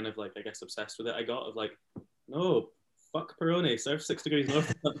more kind of like, I guess, obsessed with it I got of like, no, fuck Peroni, serve 6 degrees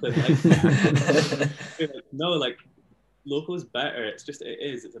north or something. Like, no, like local is better. It's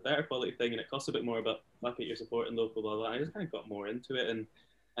a better quality thing, and it costs a bit more, but fuck it, you're supporting local, blah, blah. I just kind of got more into it.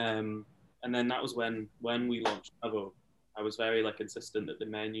 And then that was when we launched Avo. I was very like insistent that the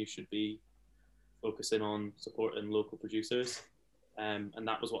menu should be focusing on supporting local producers. And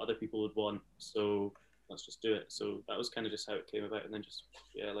that was what other people would want. So let's just do it. So that was kind of just how it came about, and then just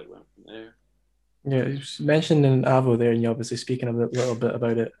went from there. Yeah, you mentioned in Avo there, and you're obviously speaking a little bit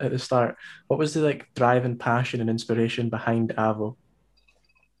about it at the start. What was the like driving passion and inspiration behind Avo?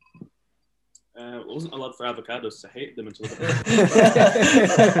 It wasn't a love for avocados. I hated them until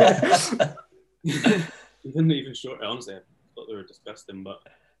even shorter. Honestly, I thought they were disgusting. But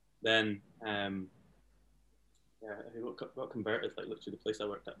then, I got converted. Like literally, the place I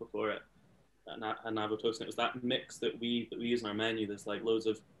worked at before it, had Avo toast, and it was that mix that we use in our menu. There's like loads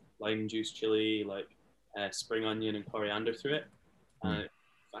of lime juice, chili, like spring onion and coriander through it. And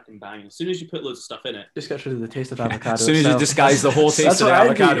fucking banging. As soon as you put loads of stuff in it, just gets rid of the taste of avocado. As soon as you disguise the whole taste of the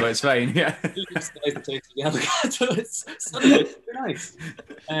avocado, it's fine. Yeah. As soon as you disguise the taste of the avocado, it's suddenly super nice.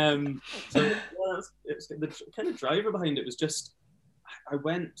 So it's the kind of driver behind it was just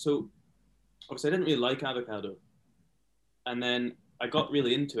so obviously I didn't really like avocado, and then I got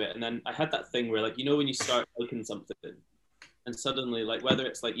really into it, and then I had that thing where like when you start liking something. And suddenly, like, whether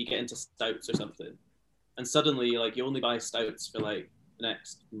it's like you get into stouts or something, and suddenly, like, you only buy stouts for like the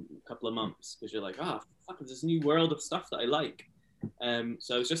next couple of months because you're like, fuck, there's this new world of stuff that I like.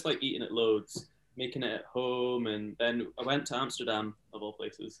 So I was just like eating it loads, making it at home, and then I went to Amsterdam, of all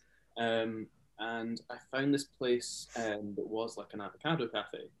places, and I found this place that was like an avocado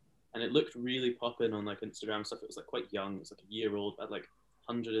cafe, and it looked really popping on like Instagram stuff. It was like quite young. It was like a year old. It had like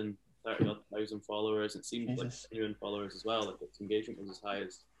 130,000 followers. It seemed like genuine followers as well. Like its engagement was as high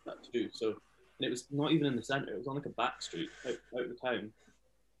as that too. So, and it was not even in the center. It was on like a back street out of the town.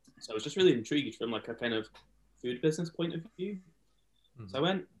 So I was just really intrigued from like a kind of food business point of view. Mm-hmm. So I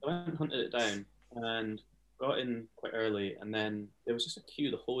went hunted it down and got in quite early, and then there was just a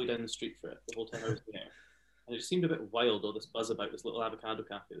queue the whole way down the street for it the whole time I was there. And it just seemed a bit wild, all this buzz about this little avocado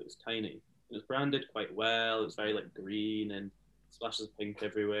cafe that was tiny. It was branded quite well. It was very like green and splashes of pink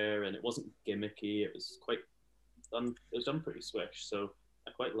everywhere, and it wasn't gimmicky. It was done pretty swish. So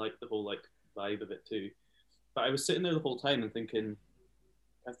I quite liked the whole like vibe of it too. But I was sitting there the whole time and thinking,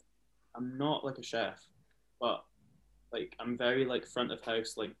 I'm not like a chef, but like I'm very like front of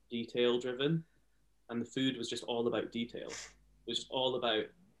house, like detail driven, and the food was just all about detail. It was just all about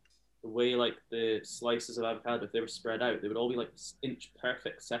the way like the slices of avocado, if they were spread out, they would all be like inch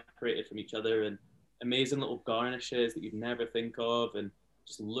perfect, separated from each other, and amazing little garnishes that you'd never think of, and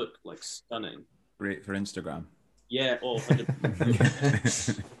just looked like stunning. Great for Instagram. Yeah, all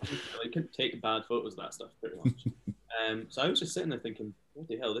 100%. I couldn't take bad photos of that stuff pretty much. So I was just sitting there thinking, what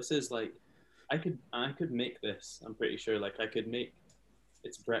the hell, this is like, I could make this. I'm pretty sure, like I could make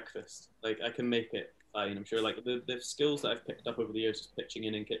it's breakfast. Like I can make it fine. I'm sure, like the skills that I've picked up over the years, just pitching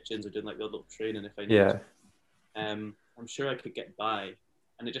in kitchens or doing like the little training if I need. Yeah. I'm sure I could get by,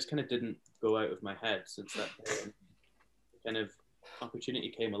 and it just kind of didn't go out of my head since that kind of opportunity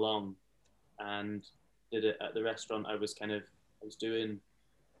came along, and did it at the restaurant I was doing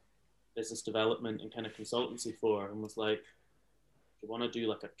business development and kind of consultancy for, and was like, do you want to do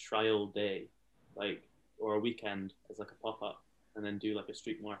like a trial day, like, or a weekend as like a pop-up, and then do like a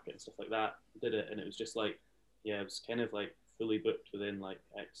street market and stuff like that. Did it, and it was just like, yeah, it was kind of like fully booked within like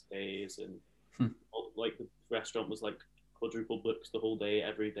X days, and like the restaurant was like quadruple booked the whole day,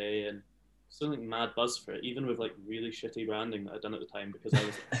 every day, and still like mad buzz for it, even with like really shitty branding that I'd done at the time, because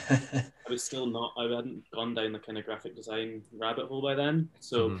I was still not, I hadn't gone down the kind of graphic design rabbit hole by then,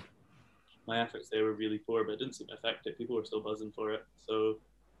 so my efforts there were really poor, but it didn't seem to affect it. People were still buzzing for it, so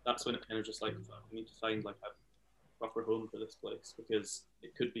that's when it kind of just like, I need to find like a proper home for this place, because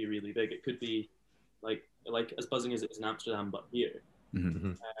it could be really big. It could be like as buzzing as it is in Amsterdam, but here.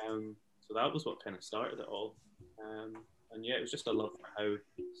 So that was what kind of started it all. And yeah, it was just a love for how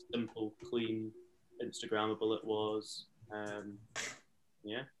simple, clean, Instagrammable it was.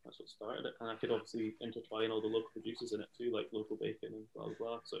 Yeah, that's what started it. And I could obviously intertwine all the local producers in it too, like local bacon and blah, blah,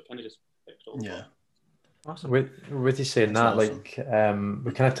 blah. So it kind of just picked all Yeah. Awesome. With you saying That's that, awesome. like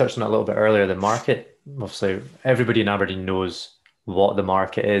we kind of touched on it a little bit earlier, the market, obviously everybody in Aberdeen knows what the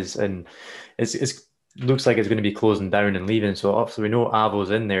market is, and it's looks like it's going to be closing down and leaving. So obviously we know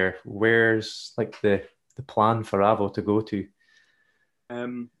Avo's in there. Where's like the plan for Avo to go to?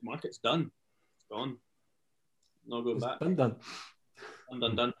 Market's done. It's gone. No going back. Done.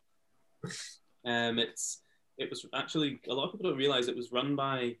 Done. It was actually, a lot of people don't realise it was run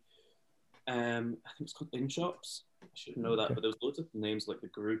by I think it's called InShops. I should know that, but there was loads of names like the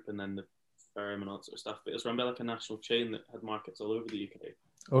group and then the firm and all that sort of stuff. But it was run by like a national chain that had markets all over the UK.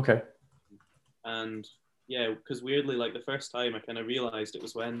 Okay. And yeah, because weirdly, like the first time I kind of realised it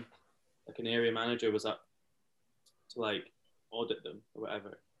was when like an area manager was up to like audit them or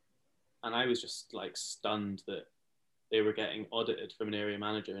whatever, and I was just like stunned that they were getting audited from an area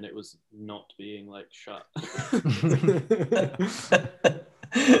manager and it was not being like shut.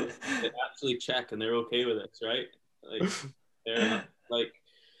 They actually check and they're okay with it, right? Like they're not, like,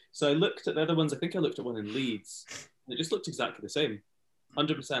 so I looked at the other ones. I think I looked at one in Leeds and it just looked exactly the same,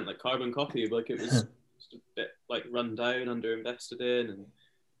 100% like carbon copy. Like it was just a bit like run down, underinvested in, and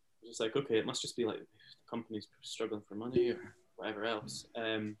just like, okay, it must just be like the company's struggling for money or whatever else.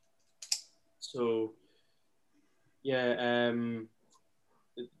 So yeah,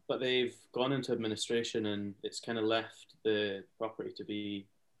 but they've gone into administration and it's kind of left the property to be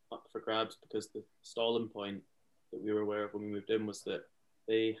up for grabs, because the stalling point that we were aware of when we moved in was that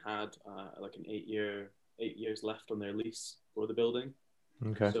they had like an 8 years left on their lease for the building.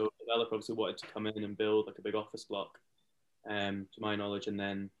 Okay. So the developer obviously wanted to come in and build like a big office block, to my knowledge, and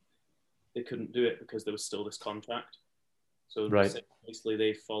then they couldn't do it because there was still this contract. So right. Basically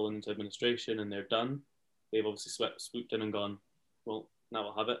they've fallen into administration and they're done. They've obviously swooped in and gone, well, now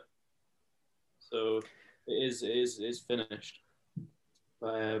I'll have it. So it is finished.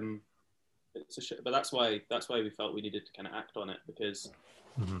 But it's a but that's why we felt we needed to kind of act on it, because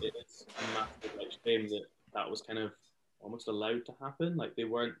it's a massive like shame that was kind of almost allowed to happen. Like they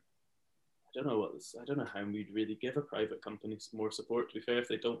weren't. I don't know how we'd really give a private company more support. To be fair, if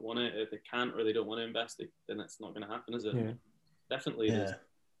they don't want it, if they can't, or they don't want to invest, then it's not going to happen, is it? Yeah. Definitely, there's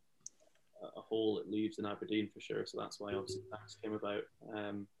a hole it leaves in Aberdeen for sure. So that's why obviously Max came about.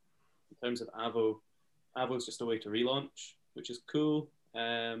 In terms of Avo's just a way to relaunch, which is cool. So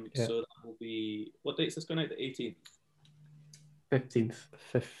that will be, what date is this going out? The 18th? 15th.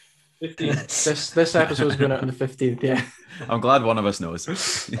 15th. This episode's going out on the 15th, yeah. I'm glad one of us knows.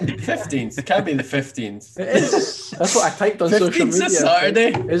 15th. It can't be the 15th. It is. That's what I typed on social 15th's media. a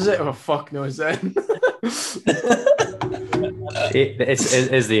Saturday. Is it? Oh, fuck knows then. It's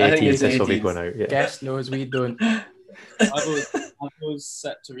the I think 18th. it's This will be 18th. going out. Yeah. Guest knows, we don't. Avo's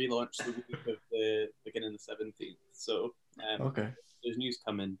set to relaunch the week of the beginning of the 17th. So Okay. there's news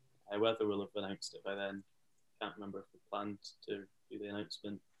coming. Weather will have announced it by then. Can't remember if we planned to do the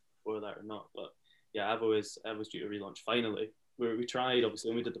announcement before that or not. But yeah, Avo's due to relaunch finally. We tried, obviously,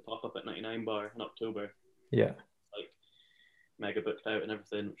 when we did the pop-up at 99 Bar in October. Yeah. Like, mega booked out and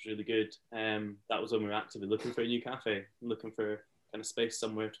everything, which was really good. That was when we were actively looking for a new cafe, looking for kind of space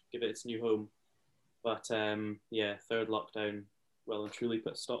somewhere to give it its new home. But yeah, third lockdown well and truly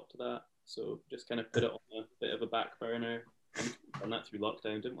put a stop to that. So just kind of put it on a bit of a back burner. And that through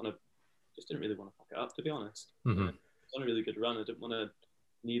lockdown. Didn't really want to fuck it up, to be honest. Mm-hmm. It was on a really good run. I didn't want to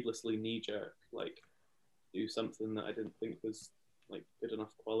needlessly knee-jerk, like, do something that I didn't think was like good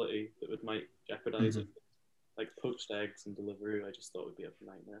enough quality that might jeopardize it. Like poached eggs and Deliveroo, I just thought would be a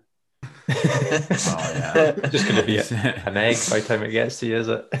nightmare. Oh yeah. Just going to be an egg by the time it gets to you, is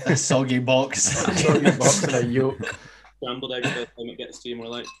it? A soggy box. Soggy box and a yolk. Scrambled eggs by the time it gets to you, more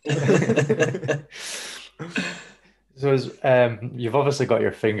like. So you've obviously got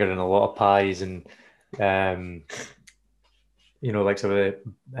your finger in a lot of pies, and like some of the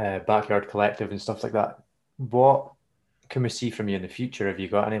Backyard Collective and stuff like that. What can we see from you in the future? Have you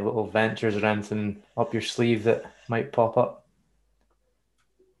got any little ventures or anything up your sleeve that might pop up?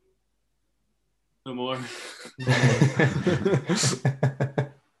 No more.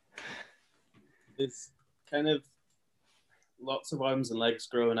 It's kind of lots of arms and legs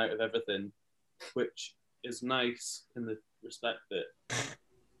growing out of everything, which is nice in the respect that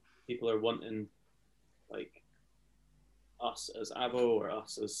people are wanting, like, us as Avo or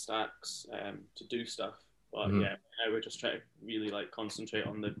us as Stacks to do stuff. But yeah, now we're just trying to really like concentrate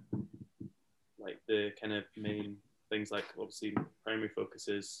on the kind of main things. Like, obviously primary focus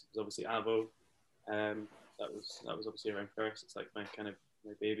is obviously Avo. That was obviously around first. It's like my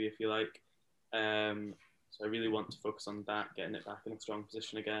baby, if you like. So I really want to focus on that, getting it back in a strong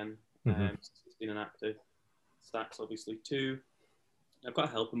position again. It's been inactive. Stacks obviously too. I've got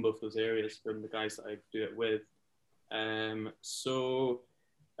help in both those areas from the guys that I do it with. So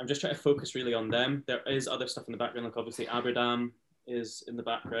I'm just trying to focus really on them. There is other stuff in the background, like obviously Aberdam is in the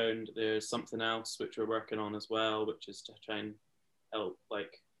background. There's something else which we're working on as well, which is to try and help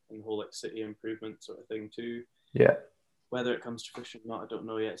like in the whole like city improvement sort of thing too. Yeah. Whether it comes to fruition or not, I don't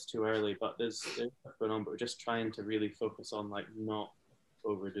know yet. It's too early, but there's stuff going on. But we're just trying to really focus on like not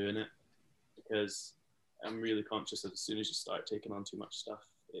overdoing it, because I'm really conscious that as soon as you start taking on too much stuff,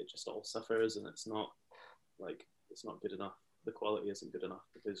 it just all suffers, and it's not good enough. The quality isn't good enough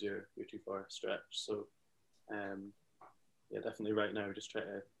because you're too far stretched. So yeah, definitely right now just try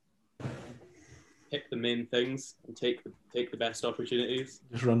to pick the main things and take the best opportunities.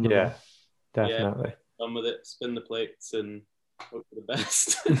 Just run with Yeah, them. definitely. Done with it, spin the plates and hope for the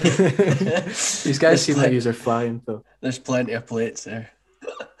best. These guys seem like you're flying though. There's plenty of plates there.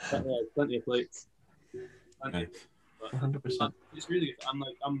 Yeah, plenty of plates. Right. 100%. It's really,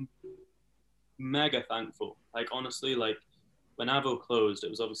 I'm mega thankful. Like, honestly, like when Avo closed,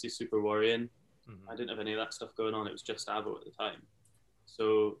 it was obviously super worrying. I didn't have any of that stuff going on. It was just Avo at the time.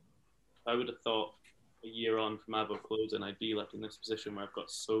 So I would have thought a year on from Avo closing, I'd be like in this position where I've got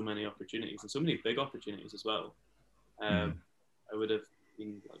so many opportunities and so many big opportunities as well. I would have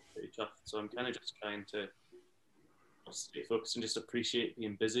been like pretty chuffed. So I'm kind of just trying to stay focused and just appreciate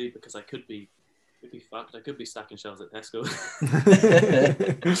being busy, because I could be fucked. I could be stacking shelves at Tesco.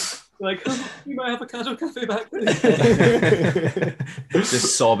 Like, you might have a avocado cafe back there.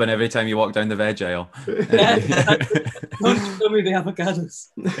 Just sobbing every time you walk down the veg aisle. Don't show me the avocados.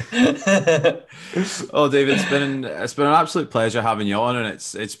 Oh, David, it's been an absolute pleasure having you on, and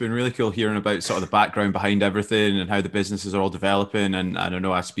it's been really cool hearing about sort of the background behind everything and how the businesses are all developing. And I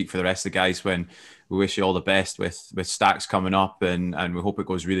know I speak for the rest of the guys when we wish you all the best with Stacks coming up, and we hope it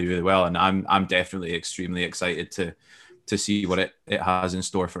goes really, really well. And I'm definitely extremely excited to see what it has in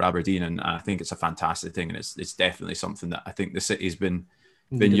store for Aberdeen, and I think it's a fantastic thing, and it's definitely something that I think the city's been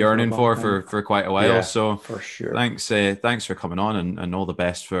yearning for quite a while. Yeah, so for sure. Thanks for coming on, and all the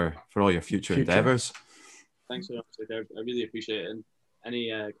best for all your future endeavors. Thanks so much, I really appreciate it, and any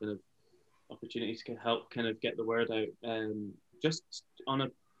kind of opportunities can help kind of get the word out, just on a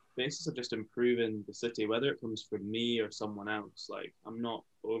basis of just improving the city, whether it comes from me or someone else. Like, I'm not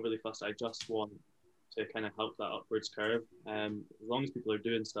overly fussed. I just want to kind of help that upwards curve, as long as people are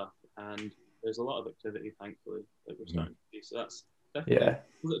doing stuff, and there's a lot of activity, thankfully, that we're starting to see. So that's definitely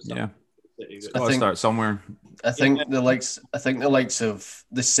yeah. It's Got to start somewhere. I think the likes of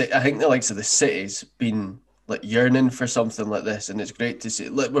the city's been like yearning for something like this, and it's great to see.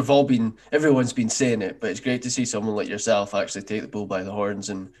 Like, everyone's been saying it, but it's great to see someone like yourself actually take the bull by the horns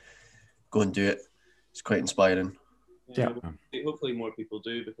and go and do it. It's quite inspiring. Yeah. Hopefully more people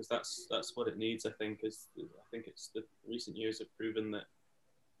do, because that's what it needs. I think it's the recent years have proven that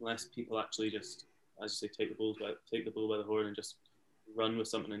unless people actually just, as you say, take the bull by the horn and just run with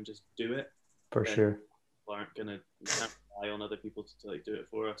something and just do it. For then sure. People aren't gonna, we can't rely on other people to like do it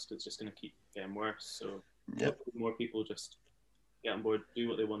for us, because it's just gonna keep getting worse. So Yep. hopefully more people just get on board, do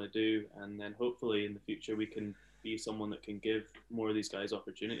what they want to do, and then hopefully in the future we can be someone that can give more of these guys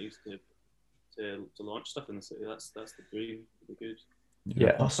opportunities to launch stuff in the city. That's the dream. It'll be good.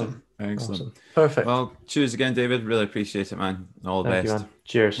 Yeah. Awesome. Excellent. Awesome. Perfect. Well, cheers again, David. Really appreciate it, man. All the Thank best. you, man.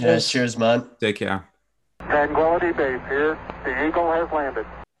 Cheers. Yeah, cheers, man. Take care. Tranquility Base here. The Eagle has landed.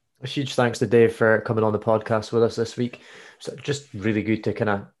 A huge thanks to Dave for coming on the podcast with us this week. So just really good to kind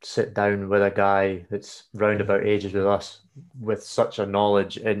of sit down with a guy that's roundabout ages with us, with such a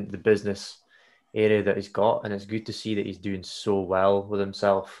knowledge in the business area that he's got, and it's good to see that he's doing so well with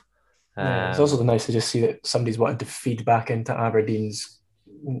himself. Yeah, it's also nice to just see that somebody's wanting to feed back into Aberdeen's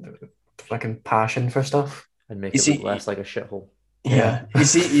fucking passion for stuff. and make You it see- look less like a shithole. Yeah, he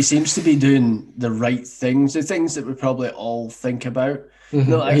seems to be doing the right things, the things that we probably all think about.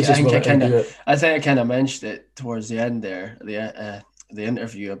 No, I He's just think I willing to kinda- do it. I think I kind of mentioned it towards the end there, the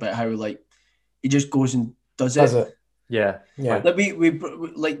interview, about how like he just goes and does Does it. it? Yeah. Yeah. Like we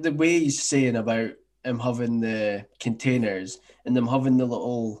like the way he's saying about him having the containers and them having the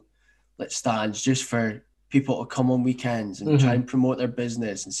little like stands just for people to come on weekends and try and promote their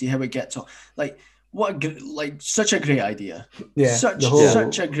business and see how it gets on. Like such a great idea. Yeah. Such the whole-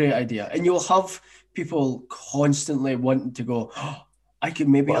 such a great idea, and you'll have people constantly wanting to go, oh, I could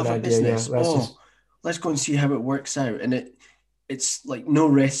maybe What have an a idea, business. yeah. Let's Let's go and see how it works out, and it's like no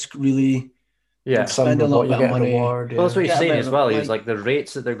risk really. Yeah. some spend a reward, little you bit get of a money. reward. Well, that's what Yeah, he's saying but, as well. like- He's like, the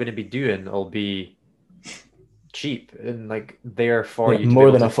rates that they're going to be doing will be cheap and like there for Yeah, you to more be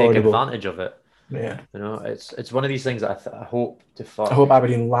able than to take affordable. advantage of it. Yeah. You know, it's one of these things that I hope to fuck. I hope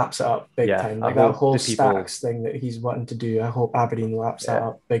Aberdeen laps it up big Yeah, time. I Like that hope whole the people- stacks thing that he's wanting to do. I hope Aberdeen laps that Yeah.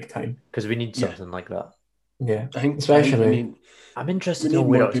 up big time. because we need Yeah. something like that. Yeah. I think Especially- I mean, I'm interested We to know need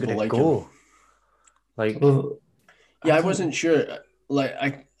where more it's people going to like go. him. Like, Well, yeah, I think- wasn't sure.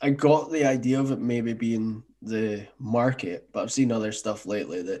 Like I got the idea of it maybe being the market, but I've seen other stuff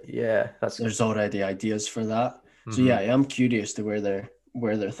lately that yeah, that's there's already ideas for that. So Mhm. yeah, I am curious to where they're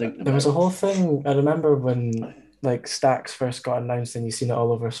thinking There was a about. whole thing. I remember when like Stacks first got announced and you seen it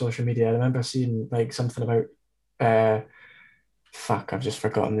all over social media. I remember seeing like something about fuck, I've just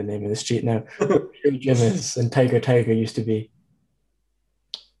forgotten the name of the street now. Jim is and Tiger used to be.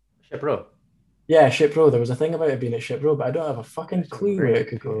 Shit, bro. Yeah, Ship Row. There was a thing about it being at Ship Row, but I don't have a fucking clue where it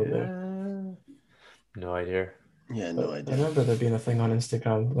could go there. No idea. Yeah, no I idea. remember there being a thing on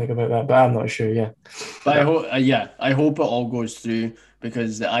Instagram like about that, but I'm not sure. Yeah, But I hope, I hope it all goes through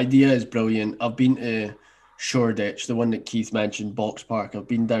because the idea is brilliant. I've been to Shoreditch, the one that Keith mentioned, Box Park. I've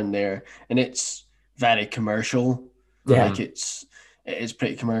been down there, and it's very commercial. Yeah. Like it is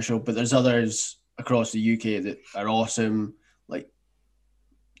pretty commercial. But there's others across the UK that are awesome. Like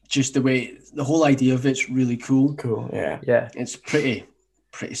just the whole idea of it's really cool. cool. Yeah, Yeah, It's pretty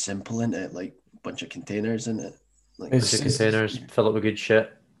simple, isn't it? Like a bunch of containers in it. Like, It's- the containers, fill it with good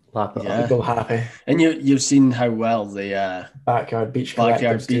shit, lap it Yeah. up. people happy. and you've seen how well the Backyard beach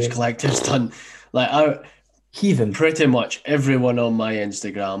Backyard collectives Beach doing. Collective's done. Like Heathen. pretty much everyone on my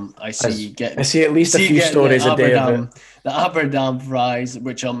Instagram, I see get I see at least a see few getting stories the a day of it. The Aberdam fries,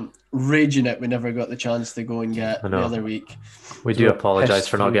 which I'm raging at. We never got the chance to go and get I the know. other week. We do We're apologise pissed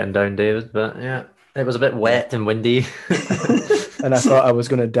for not through. getting down, David, but yeah, it was a bit wet and windy. And I thought I was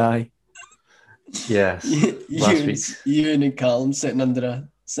going to die. Yes, you, last week. you and Callum sitting under a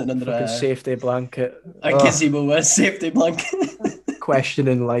Fucking safety blanket. a Ugh, gazebo with a safety blanket,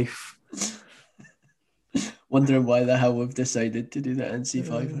 questioning life. wondering why the hell we've decided to do the NC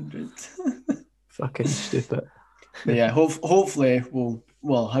 500. Fucking stupid. But yeah, hopefully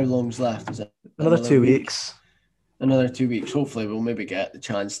well, how long's left? Is it Another 2 week? weeks. Another 2 weeks. Hopefully, we'll maybe get the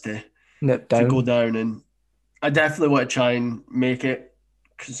chance to Nip to down. go down, and I definitely want to try and make it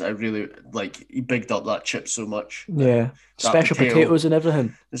because I really like he bigged up that chip so much. Yeah. That Special potato. potatoes and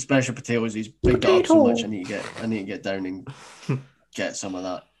everything. The special potatoes he's bigged up so much. I need to get down and get some of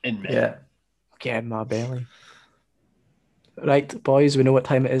that in me. Yeah. Get in my belly. Right, boys, we know what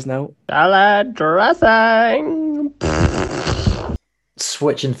time it is now. Salad dressing.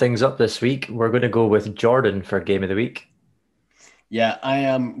 Switching things up this week, we're going to go with Jordan for Game of the Week. Yeah, I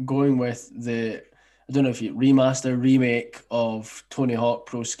am going with I don't know if you remake of Tony Hawk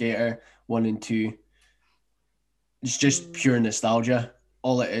Pro Skater 1 and 2. It's just pure nostalgia.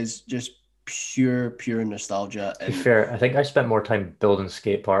 All it is, just pure nostalgia. To be fair, I think I spent more time building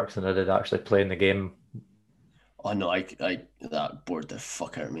skate parks than I did actually playing the game. Oh no, I that bored the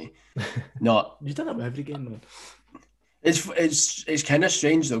fuck out of me. No, You've done that with every game, man. It's kind of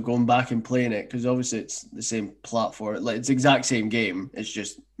strange though going back and playing it because obviously it's the same platform. Like it's the exact same game. It's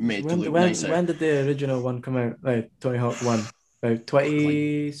just made to look nicer. When did the original one come out? Like Tony Hawk 1? About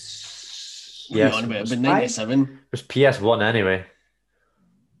 20. Yes, But 97. it was PS1 anyway.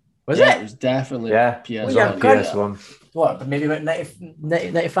 Was Yeah, it? it was definitely Yeah, PS1. it was yeah, on good. PS1. What? But maybe about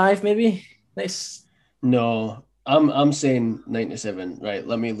 95, maybe? Nice. No, I'm saying 97. Right,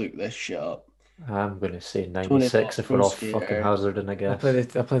 let me look this shit up. I'm going to say Tony 96 if Hawk we're Pro all Skater. fucking hazarding, I I'll guess.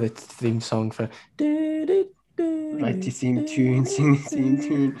 play the theme song for. Write the theme tune, sing the theme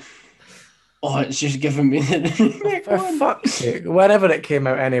tune. Oh, it's just giving me the remake For one. fuck's sake. Whenever it came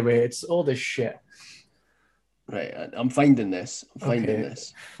out anyway, it's old as shit. Right, I'm finding this. I'm finding Okay.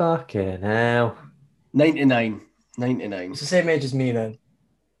 this. Fucking hell. 99. 99. It's the same age as me then.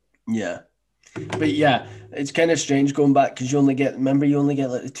 Yeah. But yeah, it's kind of strange going back because you only get like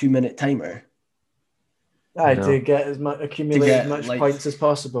the 2-minute timer. I No. to get accumulate get, as much like- points as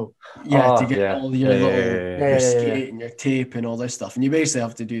possible. Yeah, Oh, to get yeah. all your Yeah, little yeah. your skate and your tape and all this stuff. And you basically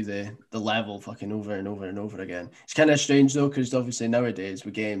have to do the level fucking over and over and over again. It's kind of strange though, because obviously nowadays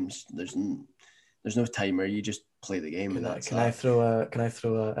with games, there's no timer. You just play the game and that's Can I throw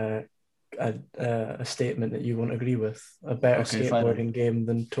a statement that you won't agree with? A better Okay, fine. skateboarding game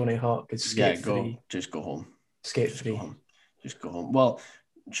than Tony Hawk is Skate 3. Just go home. Skate Just 3. go home. Just go home. Well,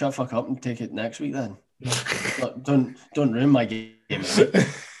 shut the fuck up and take it next week then. don't ruin my game.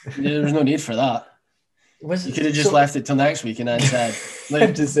 There's no need for that. You could have just left it till next week and then said,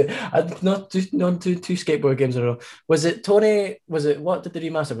 like, just say, not two skateboard games in a row. Was it Tony? Was it what did the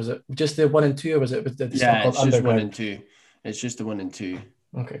remaster? Was it just the 1 and 2, or was it the yeah, called it's just 1 Underground? and 2. It's just the 1 and 2.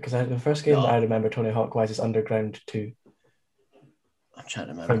 Okay, because the first game No. that I remember Tony Hawk wise is Underground 2 I'm trying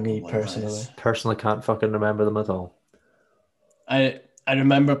to remember. for me what one it personally. was. Personally, can't fucking remember them at all. I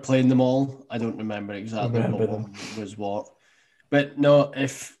remember playing them all. I don't remember exactly Remember what one was what. But no,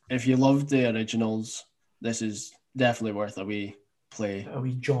 if you loved the originals, this is definitely worth a wee play. A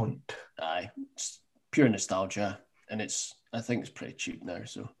wee jaunt. Aye, it's pure nostalgia, and I think it's pretty cheap now.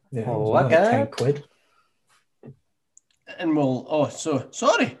 So, Yeah, Oh, it was look like at 10 quid. and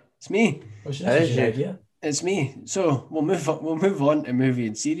sorry, it's me. Which That is is an you. idea. It's me. So we'll move on to movie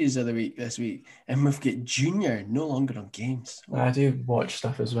and series of the week this week, and we've got Junior no longer on games. I do watch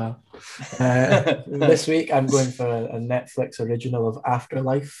stuff as well. This week I'm going for a Netflix original of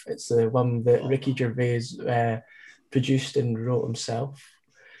Afterlife. It's the one that Ricky Gervais produced and wrote himself.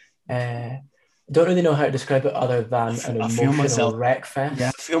 Don't really know how to describe it other than an I feel emotional myself- wreck fest. Yeah,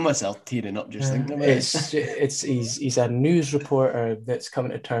 I feel myself tearing up just thinking about He's a news reporter that's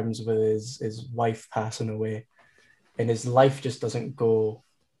coming to terms with his wife passing away, and his life just doesn't go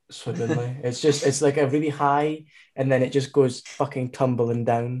swimmingly. It's like a really high, and then it just goes fucking tumbling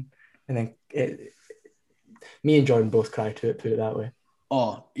down, and then me and Jordan both cry to it. Put it that way.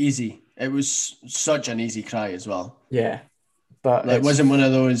 Oh, easy. It was such an easy cry as well. Yeah, but Like, it wasn't one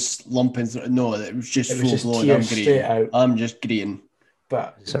of those lumping. No, it was just It was full just blown. tears I'm straight green. out. I'm just green.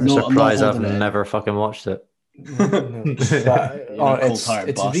 But So No, I'm not surprised I've holding it. never fucking watched it. no. But You're a it's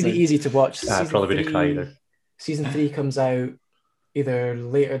cold-hearted really bastard. easy to watch. I probably wouldn't cry either. Season 3 comes out either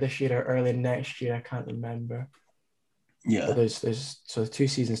later this year or early next year. I can't remember. Yeah, But there's 2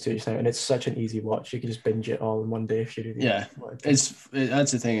 seasons to it now, and it's such an easy watch. You can just binge it all in one day if you really Yeah. want to.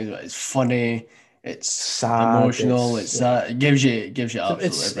 that's the thing. It's funny. It's Sad, emotional. it's- It's sad. It gives you absolutely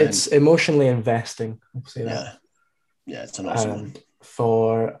it's everything. emotionally investing. I'll say that. Yeah, it's an awesome one. And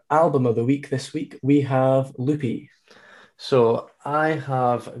for album of the week this week, we have Loopy. So I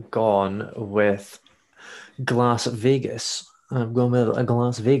have gone with Glass Vegas. I'm going with a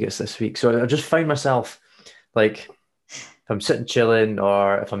Glass Vegas this week. So I just find myself like if I'm sitting chilling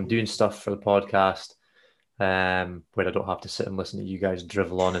or if I'm doing stuff for the podcast, where I don't have to sit and listen to you guys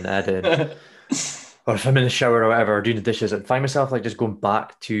drivel on and edit, or if I'm in the shower or whatever, or doing the dishes, I find myself like just going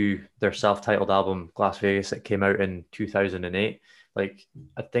back to their self-titled album, Glass Vegas, that came out in 2008. Like,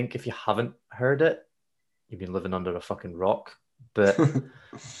 I think if you haven't heard it, you've been living under a fucking rock. But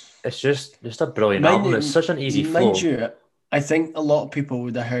it's just a brilliant Mind album. you- It's such an easy flow. Mind you, I think a lot of people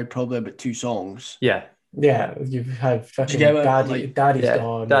would have heard probably about 2 songs. Yeah, Yeah, you've had fucking get what, Daddy's yeah.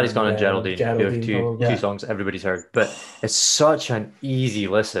 Gone. Daddy's Gone and Geraldine. Geraldine, two probably. Yeah. songs everybody's heard, but it's such an easy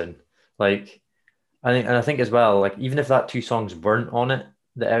listen. Like, I think as well, like even if that 2 songs weren't on it,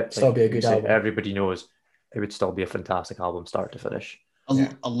 Still be a good album. Everybody knows it would still be a fantastic album, start to finish.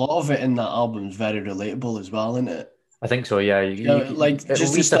 A lot of it in that album is very relatable as well, isn't it? I think so. Yeah, like, at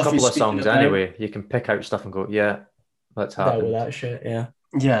just the least a stuff couple he's of songs speaking about. anyway. You can pick out stuff and go, yeah, that's That with happened. that shit, yeah.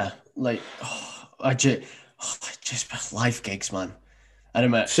 Yeah, like I just live gigs, man. I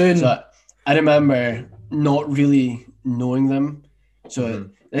admit. Soon. So I remember not really knowing them. So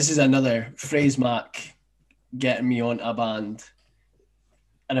this is another phrase Mac getting me on a band.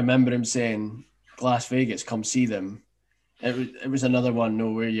 I remember him saying, Las Vegas, come see them. It was another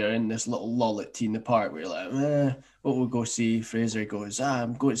one, where you're in this little lull at Tea in the Park where you're like, what we'll go see. Fraser goes,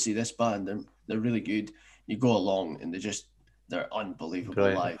 I'm going to see this band. They're really good. You go along and they're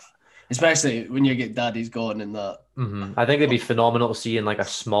unbelievable live. Especially when you get Daddy's Gone and that. I think they'd be phenomenal to see in like a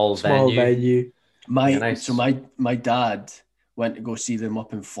small venue. So my dad went to go see them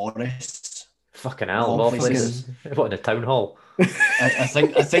up in Forest. Fucking hell, of all places. What, in a town hall? I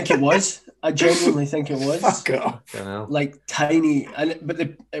think it was. I genuinely think it was. Fuck off. Like tiny, but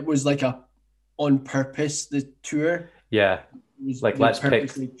it was like a on purpose, the tour. Yeah. Like, let's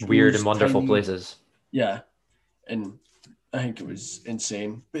pick weird and wonderful places. Yeah. And I think it was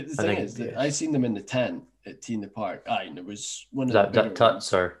insane. But the thing is that I seen them in the tent at Tea in the Park. And it was one of the that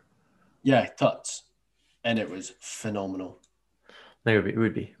Tuts or? Yeah, Tuts. And it was phenomenal. No, it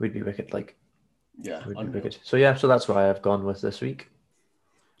would be wicked. Like, yeah, would be wicked. So yeah, so that's what I have gone with this week.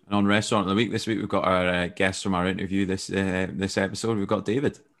 And on Restaurant of the Week this week, we've got our guest from our interview this episode. We've got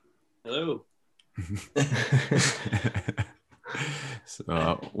David. Hello.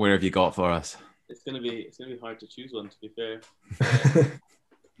 So, where have you got for us? It's gonna be hard to choose one. To be fair,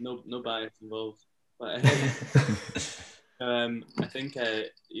 no bias involved. But I think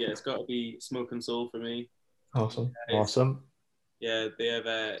it's got to be Smoke and Soul for me. Awesome. Yeah, they have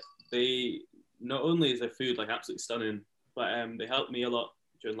they not only is their food like absolutely stunning, but they helped me a lot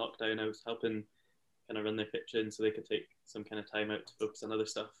during lockdown. I was helping kind of run their kitchen so they could take some kind of time out to focus on other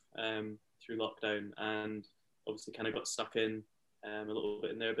stuff through lockdown, and obviously kind of got stuck in a little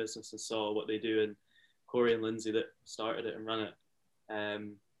bit in their business and saw what they do. And Corey and Lindsay that started it and run it have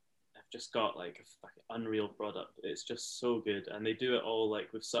just got like a fucking unreal product. It's just so good, and they do it all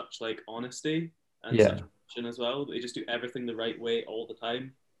like with such like honesty and such passion as well. They just do everything the right way all the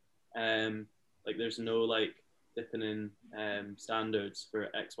time. Like there's no like dipping in standards for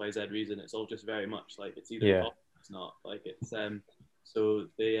XYZ reason. It's all just very much like it's either or it's not. Like it's so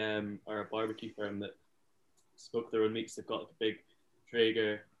they are a barbecue firm that smoke their own meats. They've got like a big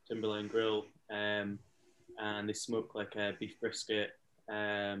Traeger Timberline grill, and they smoke like a beef brisket,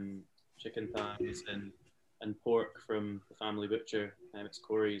 chicken thighs and pork from the family butcher. It's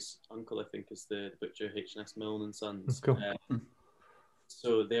Corey's uncle, I think, is the butcher, H&S Milne and Sons. That's cool.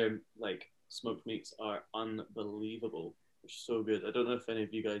 So their like smoked meats are unbelievable. They're so good. I don't know if any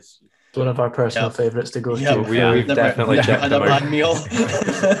of you guys. It's one of our personal favorites to go to. We've definitely checked had a bad meal.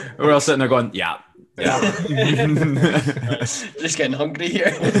 We're all sitting there going, yeah. Just getting hungry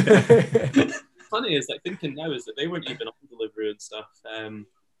here. Funny is like thinking now is that they weren't even on Deliveroo and stuff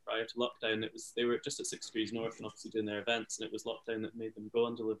prior to lockdown. They were just at 6 Degrees North and obviously doing their events, and it was lockdown that made them go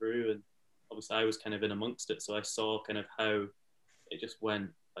on Deliveroo. And obviously I was kind of in amongst it, so I saw kind of how it just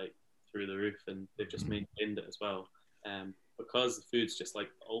went like through the roof, and they've just maintained it as well. Because the food's just like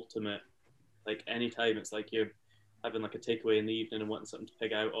ultimate. Like anytime it's like you're having like a takeaway in the evening and wanting something to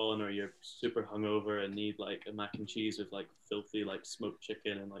pig out on, or you're super hungover and need like a mac and cheese with like filthy like smoked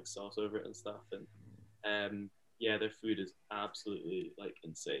chicken and like sauce over it and stuff. And their food is absolutely like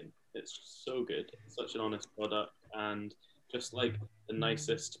insane. It's just so good. It's such an honest product, and just like the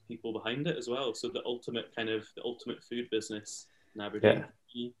nicest people behind it as well. So the ultimate food business in Aberdeen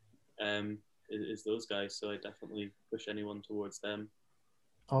is those guys. So I definitely push anyone towards them.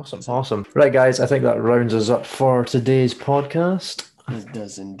 Awesome. Right, guys, I think that rounds us up for today's podcast. It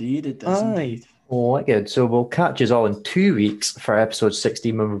does indeed. Indeed. Wicked. So we'll catch you all in 2 weeks for episode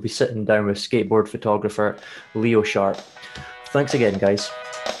 16, when we'll be sitting down with skateboard photographer Leo Sharp. Thanks again, guys.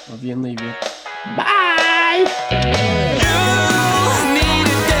 Love you and leave you. Bye.